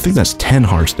that's 10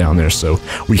 hearts down there, so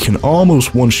we can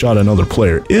almost one-shot another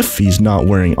player if he's not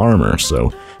wearing armor.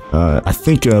 So I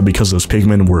think because those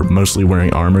pigmen were mostly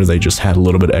wearing armor, they just had a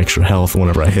little bit extra health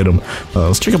whenever I hit them.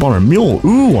 Let's check up on our mule.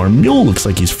 Ooh, our mule looks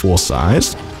like he's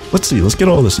full-sized. Let's see, let's get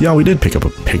all this. Yeah, we did pick up a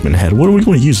pigman head. What are we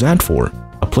going to use that for?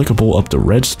 Applicable up to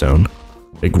redstone.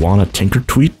 Iguana tinker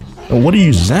tweet? What do you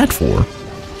use that for?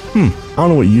 I don't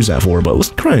know what you use that for, but let's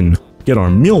try and get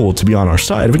our mule to be on our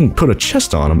side. If we can put a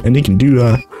chest on him and he can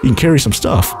carry some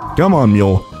stuff. Come on,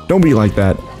 mule. Don't be like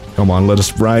that. Come on, let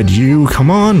us ride you.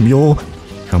 Come on, mule.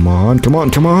 Come on, come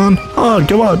on, come on. Oh,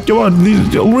 come on, come on.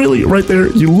 Really, right there.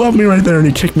 You love me right there and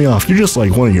you kick me off. You're just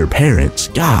like one of your parents.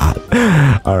 God.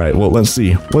 Alright, well, let's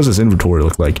see. What does this inventory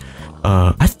look like?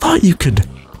 I thought you could...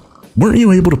 Weren't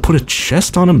you able to put a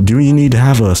chest on him? Do you need to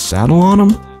have a saddle on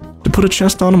him to put a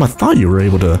chest on him? I thought you were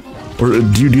able to... Or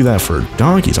do you do that for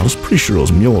donkeys? I was pretty sure it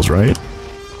was mules, right?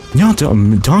 Yeah,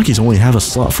 donkeys only have a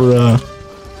slot for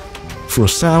a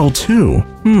saddle too.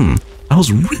 I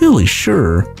was really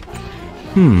sure.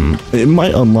 It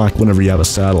might unlock whenever you have a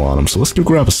saddle on them. So let's go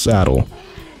grab a saddle.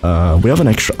 We have an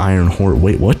extra iron horse.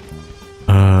 Wait, what?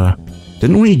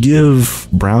 Didn't we give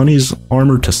Brownie's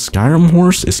armor to Skyrim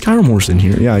Horse? Is Skyrim Horse in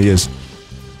here? Yeah, he is.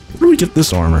 Where did we get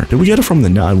this armor? Did we get it from the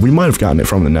nether? We might have gotten it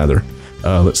from the nether.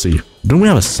 Let's see. Don't we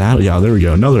have a saddle? Yeah, there we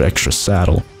go. Another extra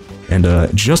saddle. And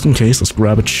just in case, let's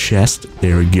grab a chest.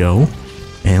 There we go.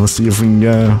 And let's see if we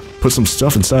can put some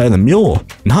stuff inside the mule.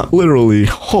 Not literally.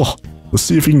 Oh, let's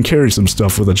see if we can carry some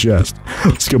stuff with a chest.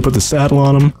 Let's go put the saddle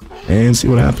on him and see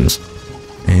what happens.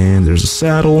 And there's a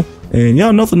saddle. And yeah,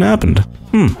 nothing happened.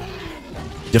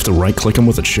 You have to right-click him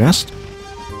with a chest?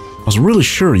 I was really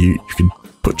sure you could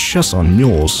put chests on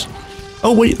mules.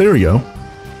 Oh, wait, there we go.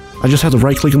 I just had to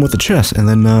right-click him with the chest, and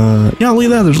then, yeah, look at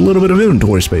that, there's a little bit of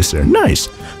inventory space there. Nice!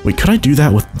 Wait, could I do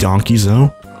that with donkeys,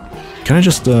 though? Can I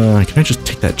just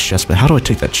take that chest back? How do I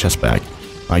take that chest back?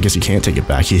 I guess you can't take it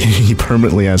back. He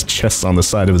permanently has chests on the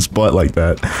side of his butt like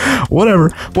that.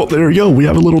 Whatever. Well, there we go. We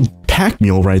have a little pack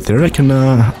mule right there that can,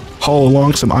 haul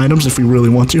along some items if we really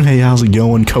want to. Hey, how's it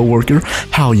going, coworker?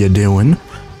 How you doing?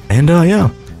 And, yeah.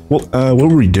 Well, what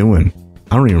were we doing?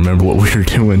 I don't even remember what we were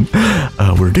doing.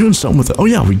 We were doing something with the... Oh,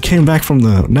 yeah, we came back from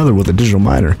the nether with a digital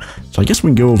miner. So I guess we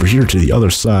can go over here to the other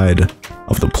side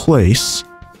of the place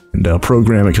and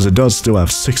program it, because it does still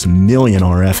have 6 million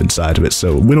RF inside of it,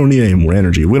 so we don't need any more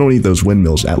energy. We don't need those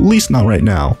windmills, at least not right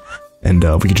now. And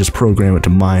we could just program it to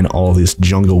mine all this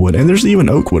jungle wood. And there's even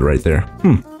oak wood right there.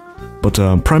 But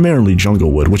primarily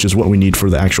jungle wood, which is what we need for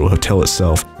the actual hotel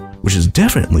itself, which is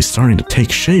definitely starting to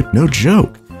take shape, no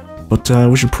joke. But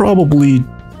we should probably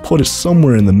put it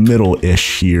somewhere in the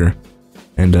middle-ish here,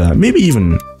 and maybe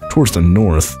even towards the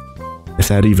north, if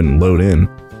that even load in.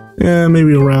 Yeah,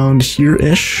 maybe around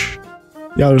here-ish.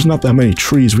 Yeah, there's not that many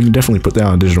trees. We can definitely put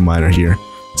down a digital miner here.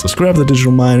 So let's grab the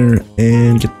digital miner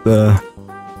and get the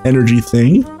energy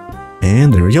thing.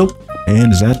 And there we go.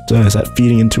 And is that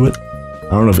feeding into it? I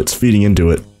don't know if it's feeding into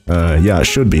it. Yeah, it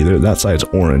should be. That side's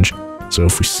orange. So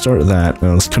if we start that,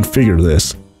 let's configure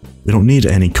this. We don't need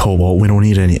any cobalt. We don't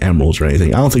need any emeralds or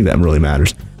anything. I don't think that really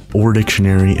matters. Ore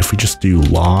dictionary. If we just do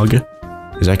log,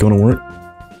 is that going to work?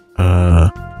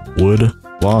 Wood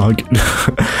log.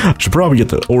 I should probably get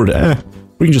the ore.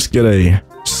 We can just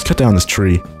cut down this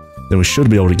tree. Then we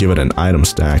should be able to give it an item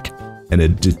stack, and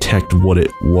it detect what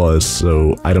it was.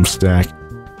 So item stack,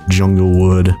 jungle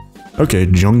wood. Okay,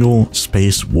 jungle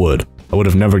space wood. I would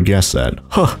have never guessed that.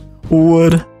 Huh,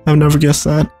 wood. I've never guessed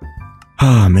that.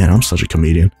 Ah, man, I'm such a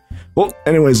comedian. Well,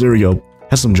 anyways, there we go.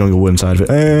 Has some jungle wood inside of it.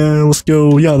 And let's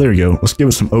go, yeah, there we go. Let's give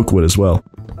it some oak wood as well.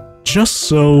 Just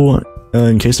so,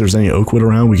 in case there's any oak wood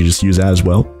around, we can just use that as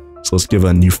well. So let's give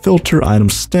a new filter, item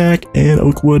stack, and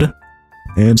oak wood,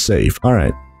 and save.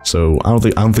 Alright, so I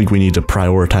don't think we need to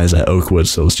prioritize that oak wood,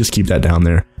 so let's just keep that down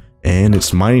there. And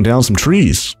it's mining down some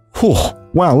trees. Whew,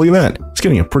 wow, look at that. It's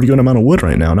getting a pretty good amount of wood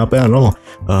right now, not bad at all.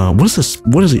 What is this?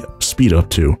 What is the speed up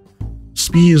to?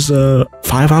 Speed is 5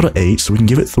 out of 8, so we can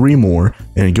give it 3 more,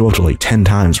 and go up to like 10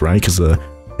 times, right? Because the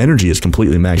energy is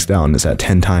completely maxed out and it's at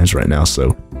 10 times right now.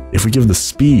 So if we give the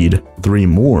speed 3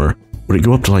 more, would it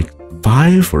go up to like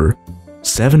 5 or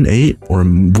 7, 8, or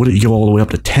would it go all the way up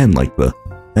to 10 like the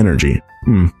energy?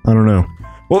 I don't know.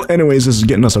 Well, anyways, this is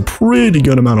getting us a pretty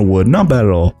good amount of wood, not bad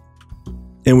at all.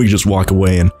 And we just walk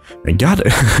away and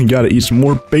gotta eat some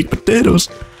more baked potatoes.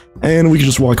 And we can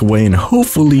just walk away and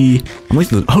hopefully, I'm like,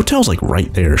 the hotel's like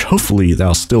right there. Hopefully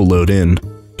that'll still load in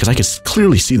because I can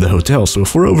clearly see the hotel. So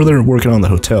if we're over there working on the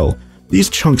hotel, these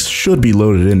chunks should be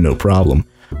loaded in no problem.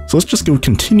 So let's just go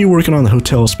continue working on the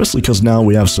hotel, especially because now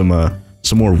we have some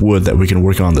more wood that we can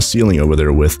work on the ceiling over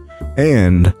there with.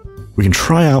 And we can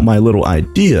try out my little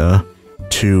idea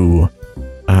to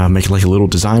make like a little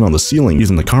design on the ceiling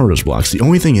using the carpenter's blocks. The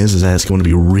only thing is that it's going to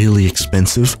be really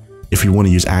expensive if you want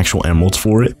to use actual emeralds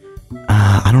for it.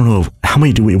 I don't know, how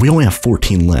many do we only have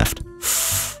 14 left.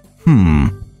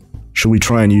 Should we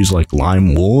try and use like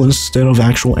lime wool instead of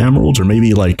actual emeralds, or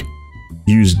maybe like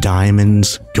use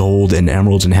diamonds, gold, and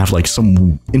emeralds and have like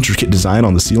some intricate design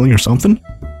on the ceiling or something?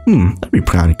 That'd be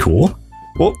kind of cool.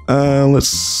 Well,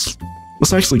 let's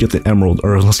actually get the emerald,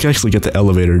 or let's actually get the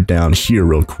elevator down here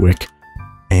real quick.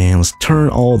 And let's turn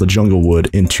all the jungle wood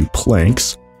into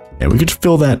planks. And we could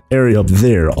fill that area up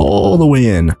there all the way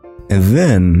in. And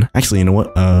then, actually, you know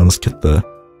what? Let's get the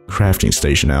crafting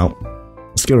station out.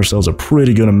 Let's get ourselves a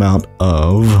pretty good amount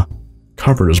of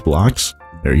carpenter's blocks.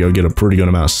 There you go, get a pretty good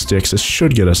amount of sticks. This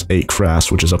should get us 8 crafts,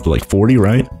 which is up to like 40,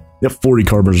 right? Yep, 40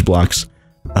 carpenter's blocks.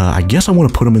 I guess I want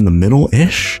to put them in the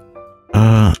middle-ish.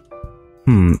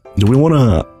 Do we want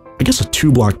to... I guess a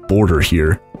 2-block border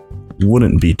here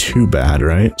wouldn't be too bad,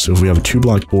 right? So if we have a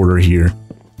 2-block border here,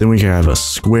 then we can have a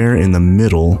square in the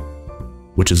middle,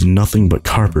 which is nothing but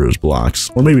carpenter's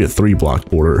blocks. Or maybe a 3-block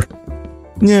border.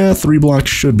 Yeah, 3 blocks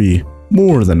should be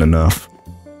more than enough.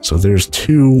 So there's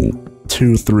 2,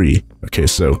 3. Okay,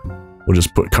 so we'll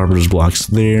just put carpenter's blocks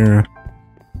there,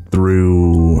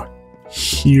 through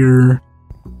here,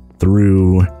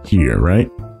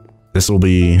 right? This will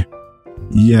be,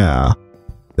 yeah.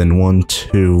 Then 1,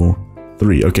 2,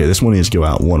 3. Okay, this one needs to go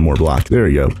out 1 more block. There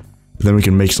you go. Then we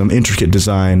can make some intricate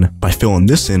design by filling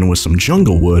this in with some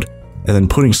jungle wood and then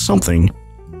putting something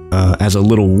as a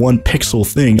little 1 pixel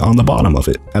thing on the bottom of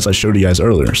it, as I showed you guys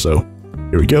earlier. So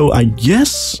here we go. I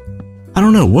guess, I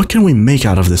don't know, what can we make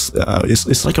out of this?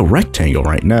 It's like a rectangle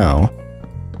right now.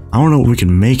 I don't know what we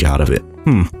can make out of it.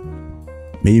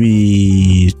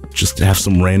 Maybe just have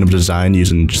some random design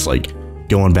using just like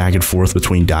going back and forth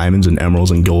between diamonds and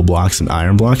emeralds and gold blocks and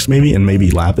iron blocks maybe, and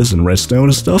maybe lapis and redstone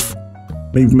and stuff.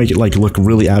 Maybe make it like look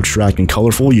really abstract and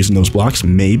colorful using those blocks,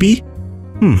 maybe?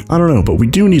 I don't know, but we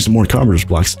do need some more carpenter's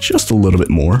blocks, just a little bit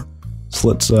more. So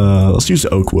let's use the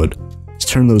oak wood. Let's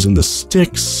turn those into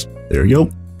sticks. There we go.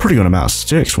 Pretty good amount of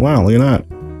sticks. Wow, look at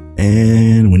that.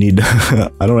 And we need,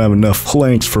 I don't have enough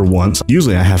planks for once.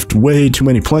 Usually I have way too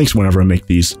many planks whenever I make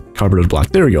these carpenter's blocks.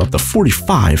 There we go, up to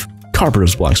 45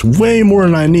 carpenter's blocks. Way more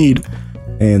than I need.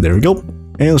 And there we go.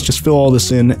 And let's just fill all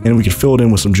this in, and we can fill it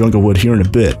in with some jungle wood here in a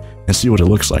bit and see what it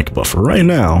looks like. But for right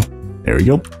now, there we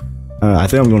go. I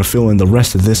think I'm going to fill in the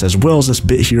rest of this as well as this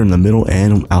bit here in the middle,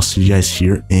 and I'll see you guys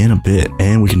here in a bit.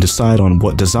 And we can decide on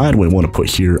what design we want to put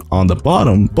here on the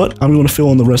bottom, but I'm going to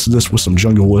fill in the rest of this with some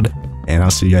jungle wood, and I'll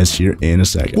see you guys here in a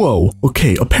second. Whoa,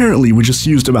 okay, apparently we just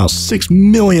used about 6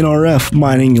 million RF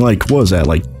mining, like, what was that,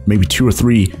 like maybe 2 or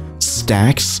 3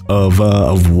 stacks of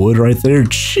wood right there.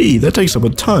 Gee, that takes up a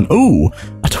ton. Oh,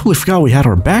 I totally forgot we had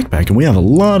our backpack, and we have a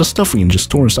lot of stuff we can just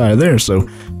store inside of there. So,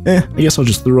 I guess I'll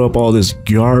just throw up all this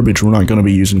garbage we're not going to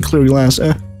be using. Clear glass,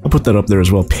 I'll put that up there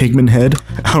as well. Pigman head,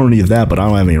 I don't need that, but I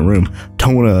don't have any room.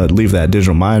 Don't want to leave that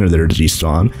digital miner there to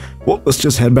despawn. Well, let's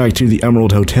just head back to the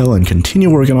Emerald Hotel and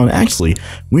continue working on. Actually,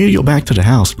 we need to go back to the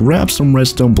house, grab some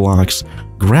redstone blocks,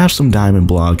 grab some diamond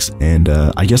blocks, and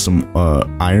I guess some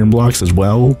iron blocks as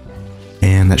well.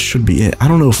 And that should be it. I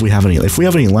don't know if we have any. If we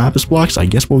have any lapis blocks, I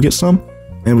guess we'll get some.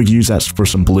 And we can use that for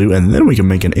some blue. And then we can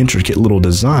make an intricate little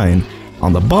design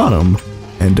on the bottom.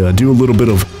 And do a little bit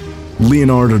of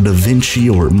Leonardo da Vinci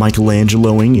or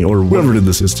Michelangeloing or whoever did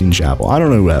the Sistine Chapel. I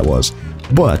don't know who that was.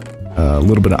 But a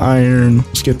little bit of iron.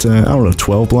 Let's get to, I don't know,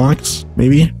 12 blocks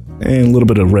maybe. And a little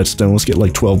bit of redstone. Let's get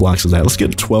like 12 blocks of that. Let's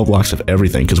get 12 blocks of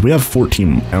everything. Because we have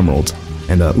 14 emeralds.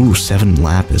 And, ooh, 7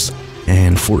 lapis.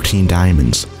 And 14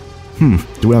 diamonds.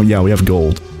 Do we have, yeah, we have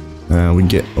gold. We can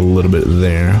get a little bit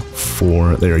there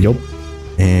for, there we go.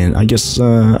 And I guess,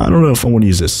 I don't know if I want to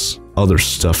use this other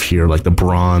stuff here, like the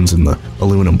bronze and the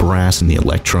aluminum brass and the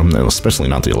electrum, especially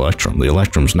not the electrum. The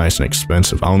electrum's nice and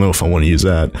expensive. I don't know if I want to use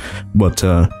that, but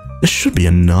this should be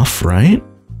enough, right?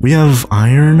 We have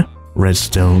iron,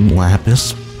 redstone,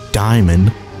 lapis,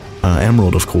 diamond,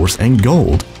 emerald, of course, and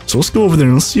gold. So let's go over there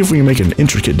and let's see if we can make an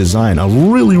intricate design. A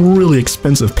really, really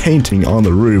expensive painting on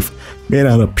the roof made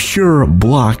out of pure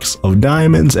blocks of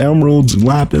diamonds, emeralds,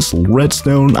 lapis,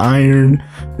 redstone, iron.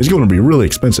 It's going to be really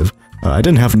expensive. I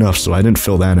didn't have enough, so I didn't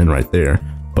fill that in right there.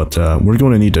 But we're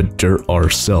going to need to dirt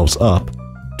ourselves up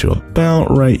to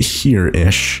about right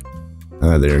here-ish.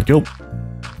 There we go.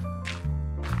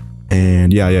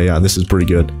 And yeah, this is pretty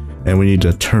good. And we need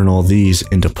to turn all these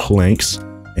into planks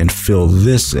and fill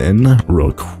this in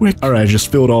real quick. All right, I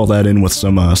just filled all that in with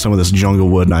some of this jungle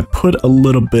wood, and I put a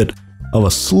little bit of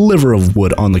a sliver of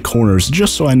wood on the corners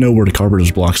just so I know where the carpenter's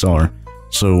blocks are.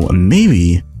 So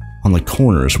maybe on the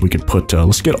corners we could put,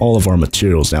 let's get all of our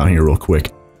materials down here real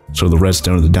quick. So the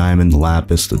redstone, the diamond, the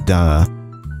lapis, the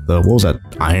what was that?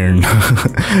 Iron.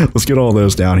 Let's get all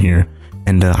those down here.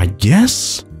 And I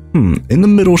guess, in the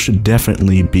middle should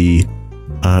definitely be,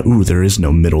 ooh, there is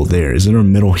no middle there. Is there a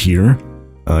middle here?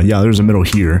 Yeah, there's a middle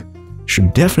here.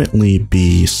 Should definitely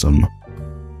be some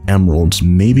emeralds.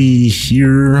 Maybe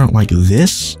here, like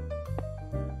this.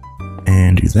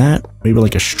 And do that. Maybe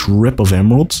like a strip of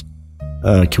emeralds.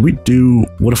 Can we do,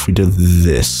 what if we did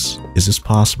this? Is this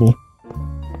possible?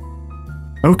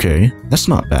 Okay, that's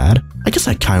not bad. I guess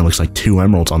that kind of looks like 2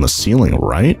 emeralds on the ceiling,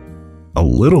 right? A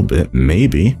little bit,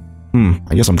 maybe.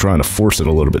 I guess I'm trying to force it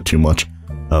a little bit too much.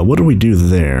 What do we do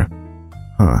there?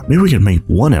 Maybe we can make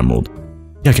 1 emerald.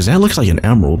 Yeah, because that looks like an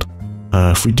emerald.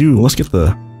 If we do, let's get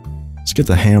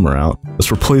the hammer out.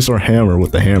 Let's replace our hammer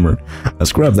with the hammer.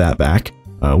 Let's grab that back.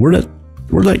 Where'd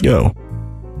that go?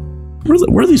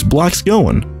 Where are these blocks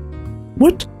going?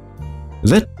 What?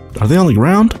 Are they on the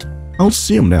ground? I don't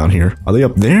see them down here. Are they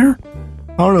up there?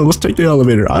 I don't know. Let's take the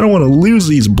elevator. I don't want to lose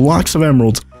these blocks of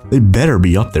emeralds. They better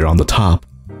be up there on the top.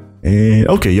 And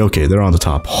okay, they're on the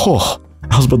top. Oh,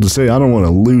 I was about to say I don't want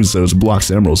to lose those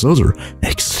blocks of emeralds. Those are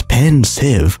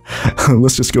expensive.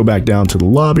 Let's just go back down to the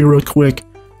lobby real quick.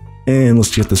 And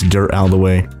let's get this dirt out of the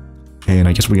way. And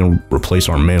I guess we can replace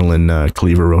our mandolin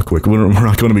cleaver real quick. We're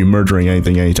not going to be murdering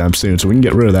anything anytime soon, so we can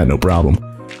get rid of that, no problem.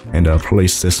 And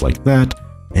place this like that.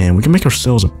 And we can make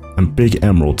ourselves a big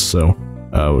emerald. So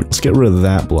let's get rid of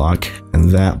that block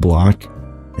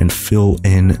and fill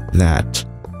in that.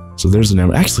 So there's an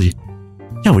emerald. Actually,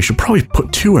 yeah, we should probably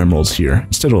put 2 emeralds here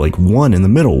instead of like 1 in the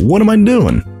middle. What am I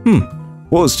doing?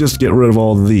 Well, let's just get rid of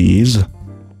all these.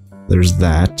 There's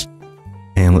that.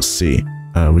 And let's see.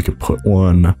 We could put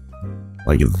 1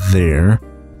 like there.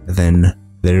 And then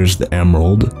there's the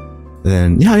emerald.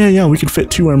 Then, yeah, we could fit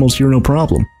 2 emeralds here, no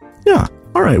problem. Yeah,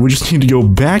 all right, we just need to go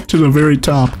back to the very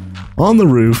top on the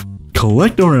roof,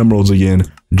 collect our emeralds again,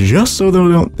 just so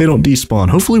they don't despawn.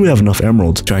 Hopefully we have enough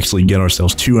emeralds to actually get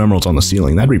ourselves 2 emeralds on the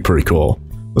ceiling. That'd be pretty cool.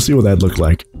 Let's see what that'd look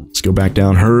like. Let's go back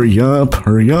down. Hurry up.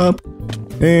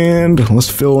 And let's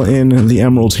fill in the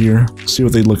emeralds here. See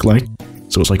what they look like.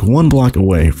 So it's like 1 block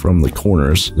away from the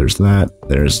corners. There's that.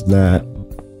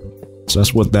 So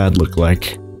that's what that'd look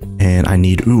like. And I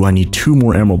need 2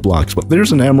 more emerald blocks. But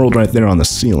there's an emerald right there on the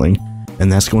ceiling.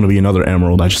 And that's going to be another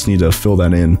emerald. I just need to fill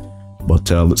that in. But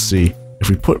let's see. If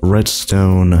we put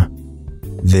redstone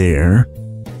there.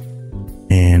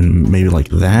 And maybe like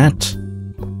that.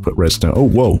 Put redstone. Oh,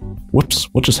 whoa. Whoops.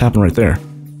 What just happened right there?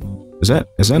 Is that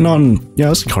not... Yeah,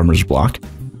 that's a carpenter's block.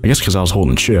 I guess because I was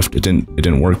holding shift, it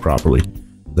didn't work properly.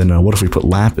 Then what if we put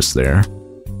lapis there?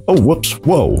 Oh, whoops.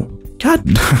 Whoa. God.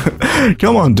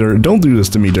 Come on, dirt. Don't do this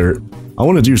to me, dirt. I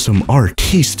want to do some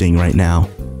artisting right now.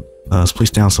 Let's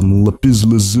place down some lapis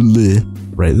lazuli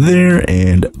right there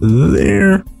and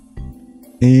there.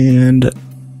 And...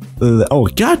 oh,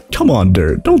 God. Come on,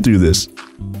 dirt. Don't do this.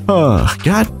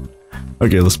 God.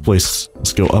 Okay, let's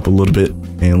go up a little bit,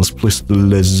 and let's place the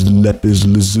lapis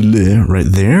lazuli right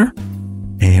there.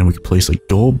 And we can place a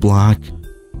gold block,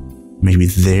 maybe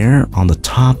there on the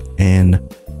top, and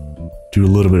do a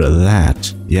little bit of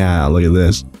that. Yeah, look at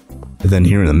this. And then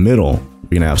here in the middle,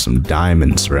 we can have some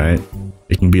diamonds, right?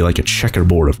 It can be like a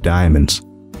checkerboard of diamonds.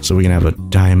 So we can have a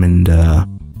diamond, I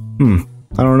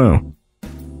don't know.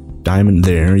 Diamond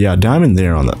there. Yeah, diamond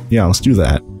there on the... Yeah, let's do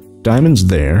that. Diamonds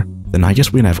there. Then I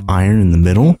guess we can have iron in the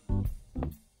middle.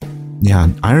 Yeah,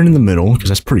 iron in the middle, because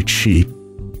that's pretty cheap.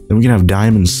 Then we can have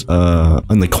diamonds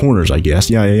in the corners, I guess.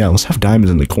 Yeah. Let's have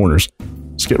diamonds in the corners.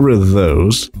 Let's get rid of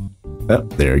those. Oh,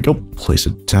 there you go. Place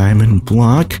a diamond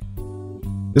block.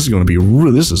 This is going to be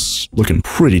really... This is looking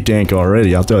pretty dank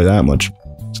already, I'll tell you that much.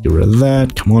 Let's get rid of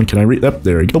that. Come on, can I reach... Oh,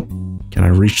 there we go. Can I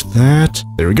reach that?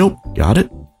 There we go. Got it.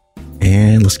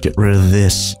 And let's get rid of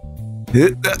this.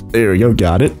 There we go.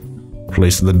 Got it.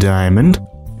 Place the diamond.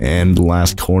 And the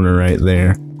last corner right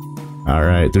there.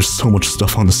 Alright, there's so much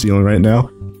stuff on the ceiling right now.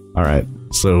 Alright,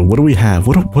 So what do we have?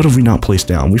 What have we not placed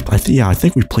down? I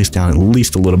think we've placed down at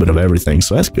least a little bit of everything,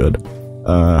 so that's good.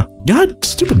 God,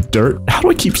 stupid dirt. How do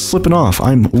I keep slipping off?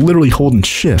 I'm literally holding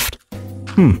shift.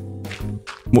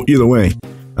 Well, either way,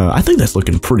 I think that's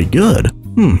looking pretty good.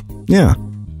 Yeah.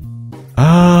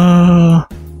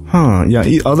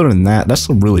 Yeah, other than that, that's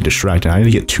really distracting. I need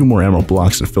to get 2 more emerald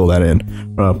blocks to fill that in.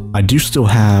 I do still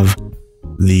have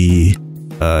the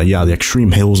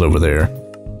extreme hills over there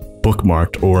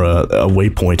bookmarked or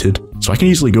waypointed. So I can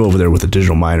easily go over there with a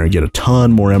digital miner and get a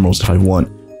ton more emeralds if I want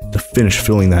to finish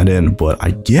filling that in. But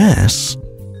I guess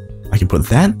I can put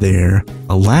that there,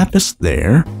 a lapis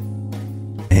there,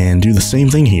 and do the same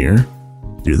thing here.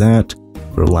 Do that,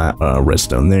 put a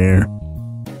redstone there.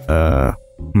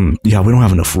 Yeah, we don't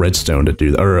have enough redstone to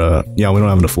do that, or yeah, we don't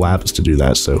have enough lapis to do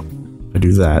that, so I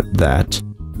do that,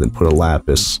 then put a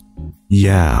lapis.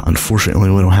 Yeah, unfortunately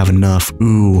we don't have enough.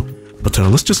 Ooh, but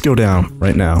let's just go down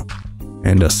right now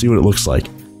and see what it looks like.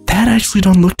 That actually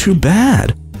don't look too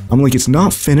bad. I'm like, it's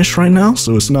not finished right now,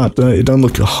 so it's not, it doesn't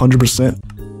look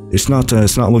 100%. It's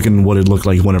not looking what it looked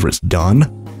like whenever it's done,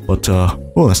 but,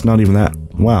 well, that's not even that.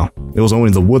 Wow, it was only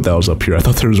the wood that was up here. I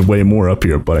thought there was way more up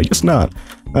here, but I guess not.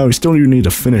 We still need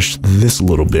to finish this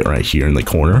little bit right here in the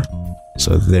corner.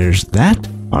 So there's that.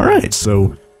 Alright,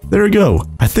 so there we go.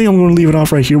 I think I'm going to leave it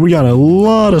off right here. We got a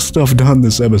lot of stuff done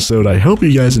this episode. I hope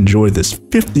you guys enjoyed this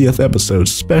 50th episode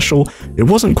special. It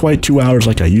wasn't quite 2 hours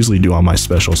like I usually do on my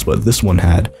specials, but this one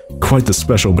had quite the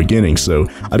special beginning, so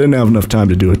I didn't have enough time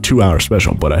to do a 2-hour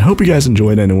special, but I hope you guys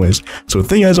enjoyed anyways. So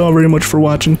thank you guys all very much for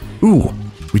watching. Ooh,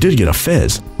 we did get a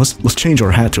fez. Let's change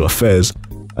our hat to a fez.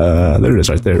 There it is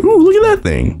right there. Ooh, look at that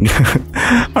thing.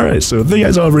 Alright, so thank you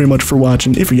guys all very much for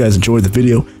watching. If you guys enjoyed the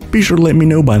video, be sure to let me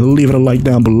know by leaving a like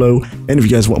down below. And if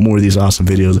you guys want more of these awesome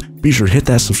videos, be sure to hit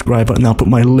that subscribe button. I'll put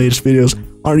my latest videos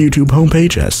on our YouTube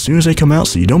homepage as soon as they come out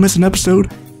so you don't miss an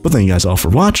episode. But thank you guys all for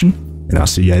watching, and I'll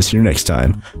see you guys here next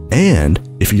time. And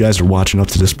if you guys are watching up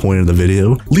to this point of the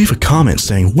video, leave a comment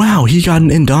saying, wow, he got an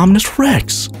Indominus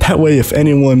Rex. That way, if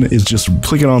anyone is just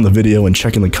clicking on the video and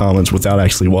checking the comments without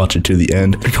actually watching to the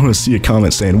end, they're going to see a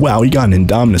comment saying, wow, he got an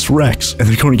Indominus Rex. And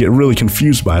they're going to get really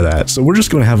confused by that. So we're just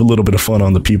going to have a little bit of fun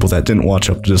on the people that didn't watch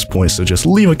up to this point. So just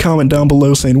leave a comment down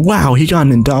below saying, wow, he got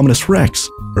an Indominus Rex,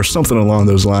 or something along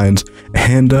those lines.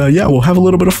 And yeah, we'll have a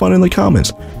little bit of fun in the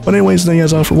comments. But anyways, thank you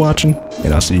guys all for watching,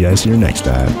 and I'll see you guys here next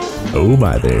time. Oh,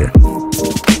 bye there.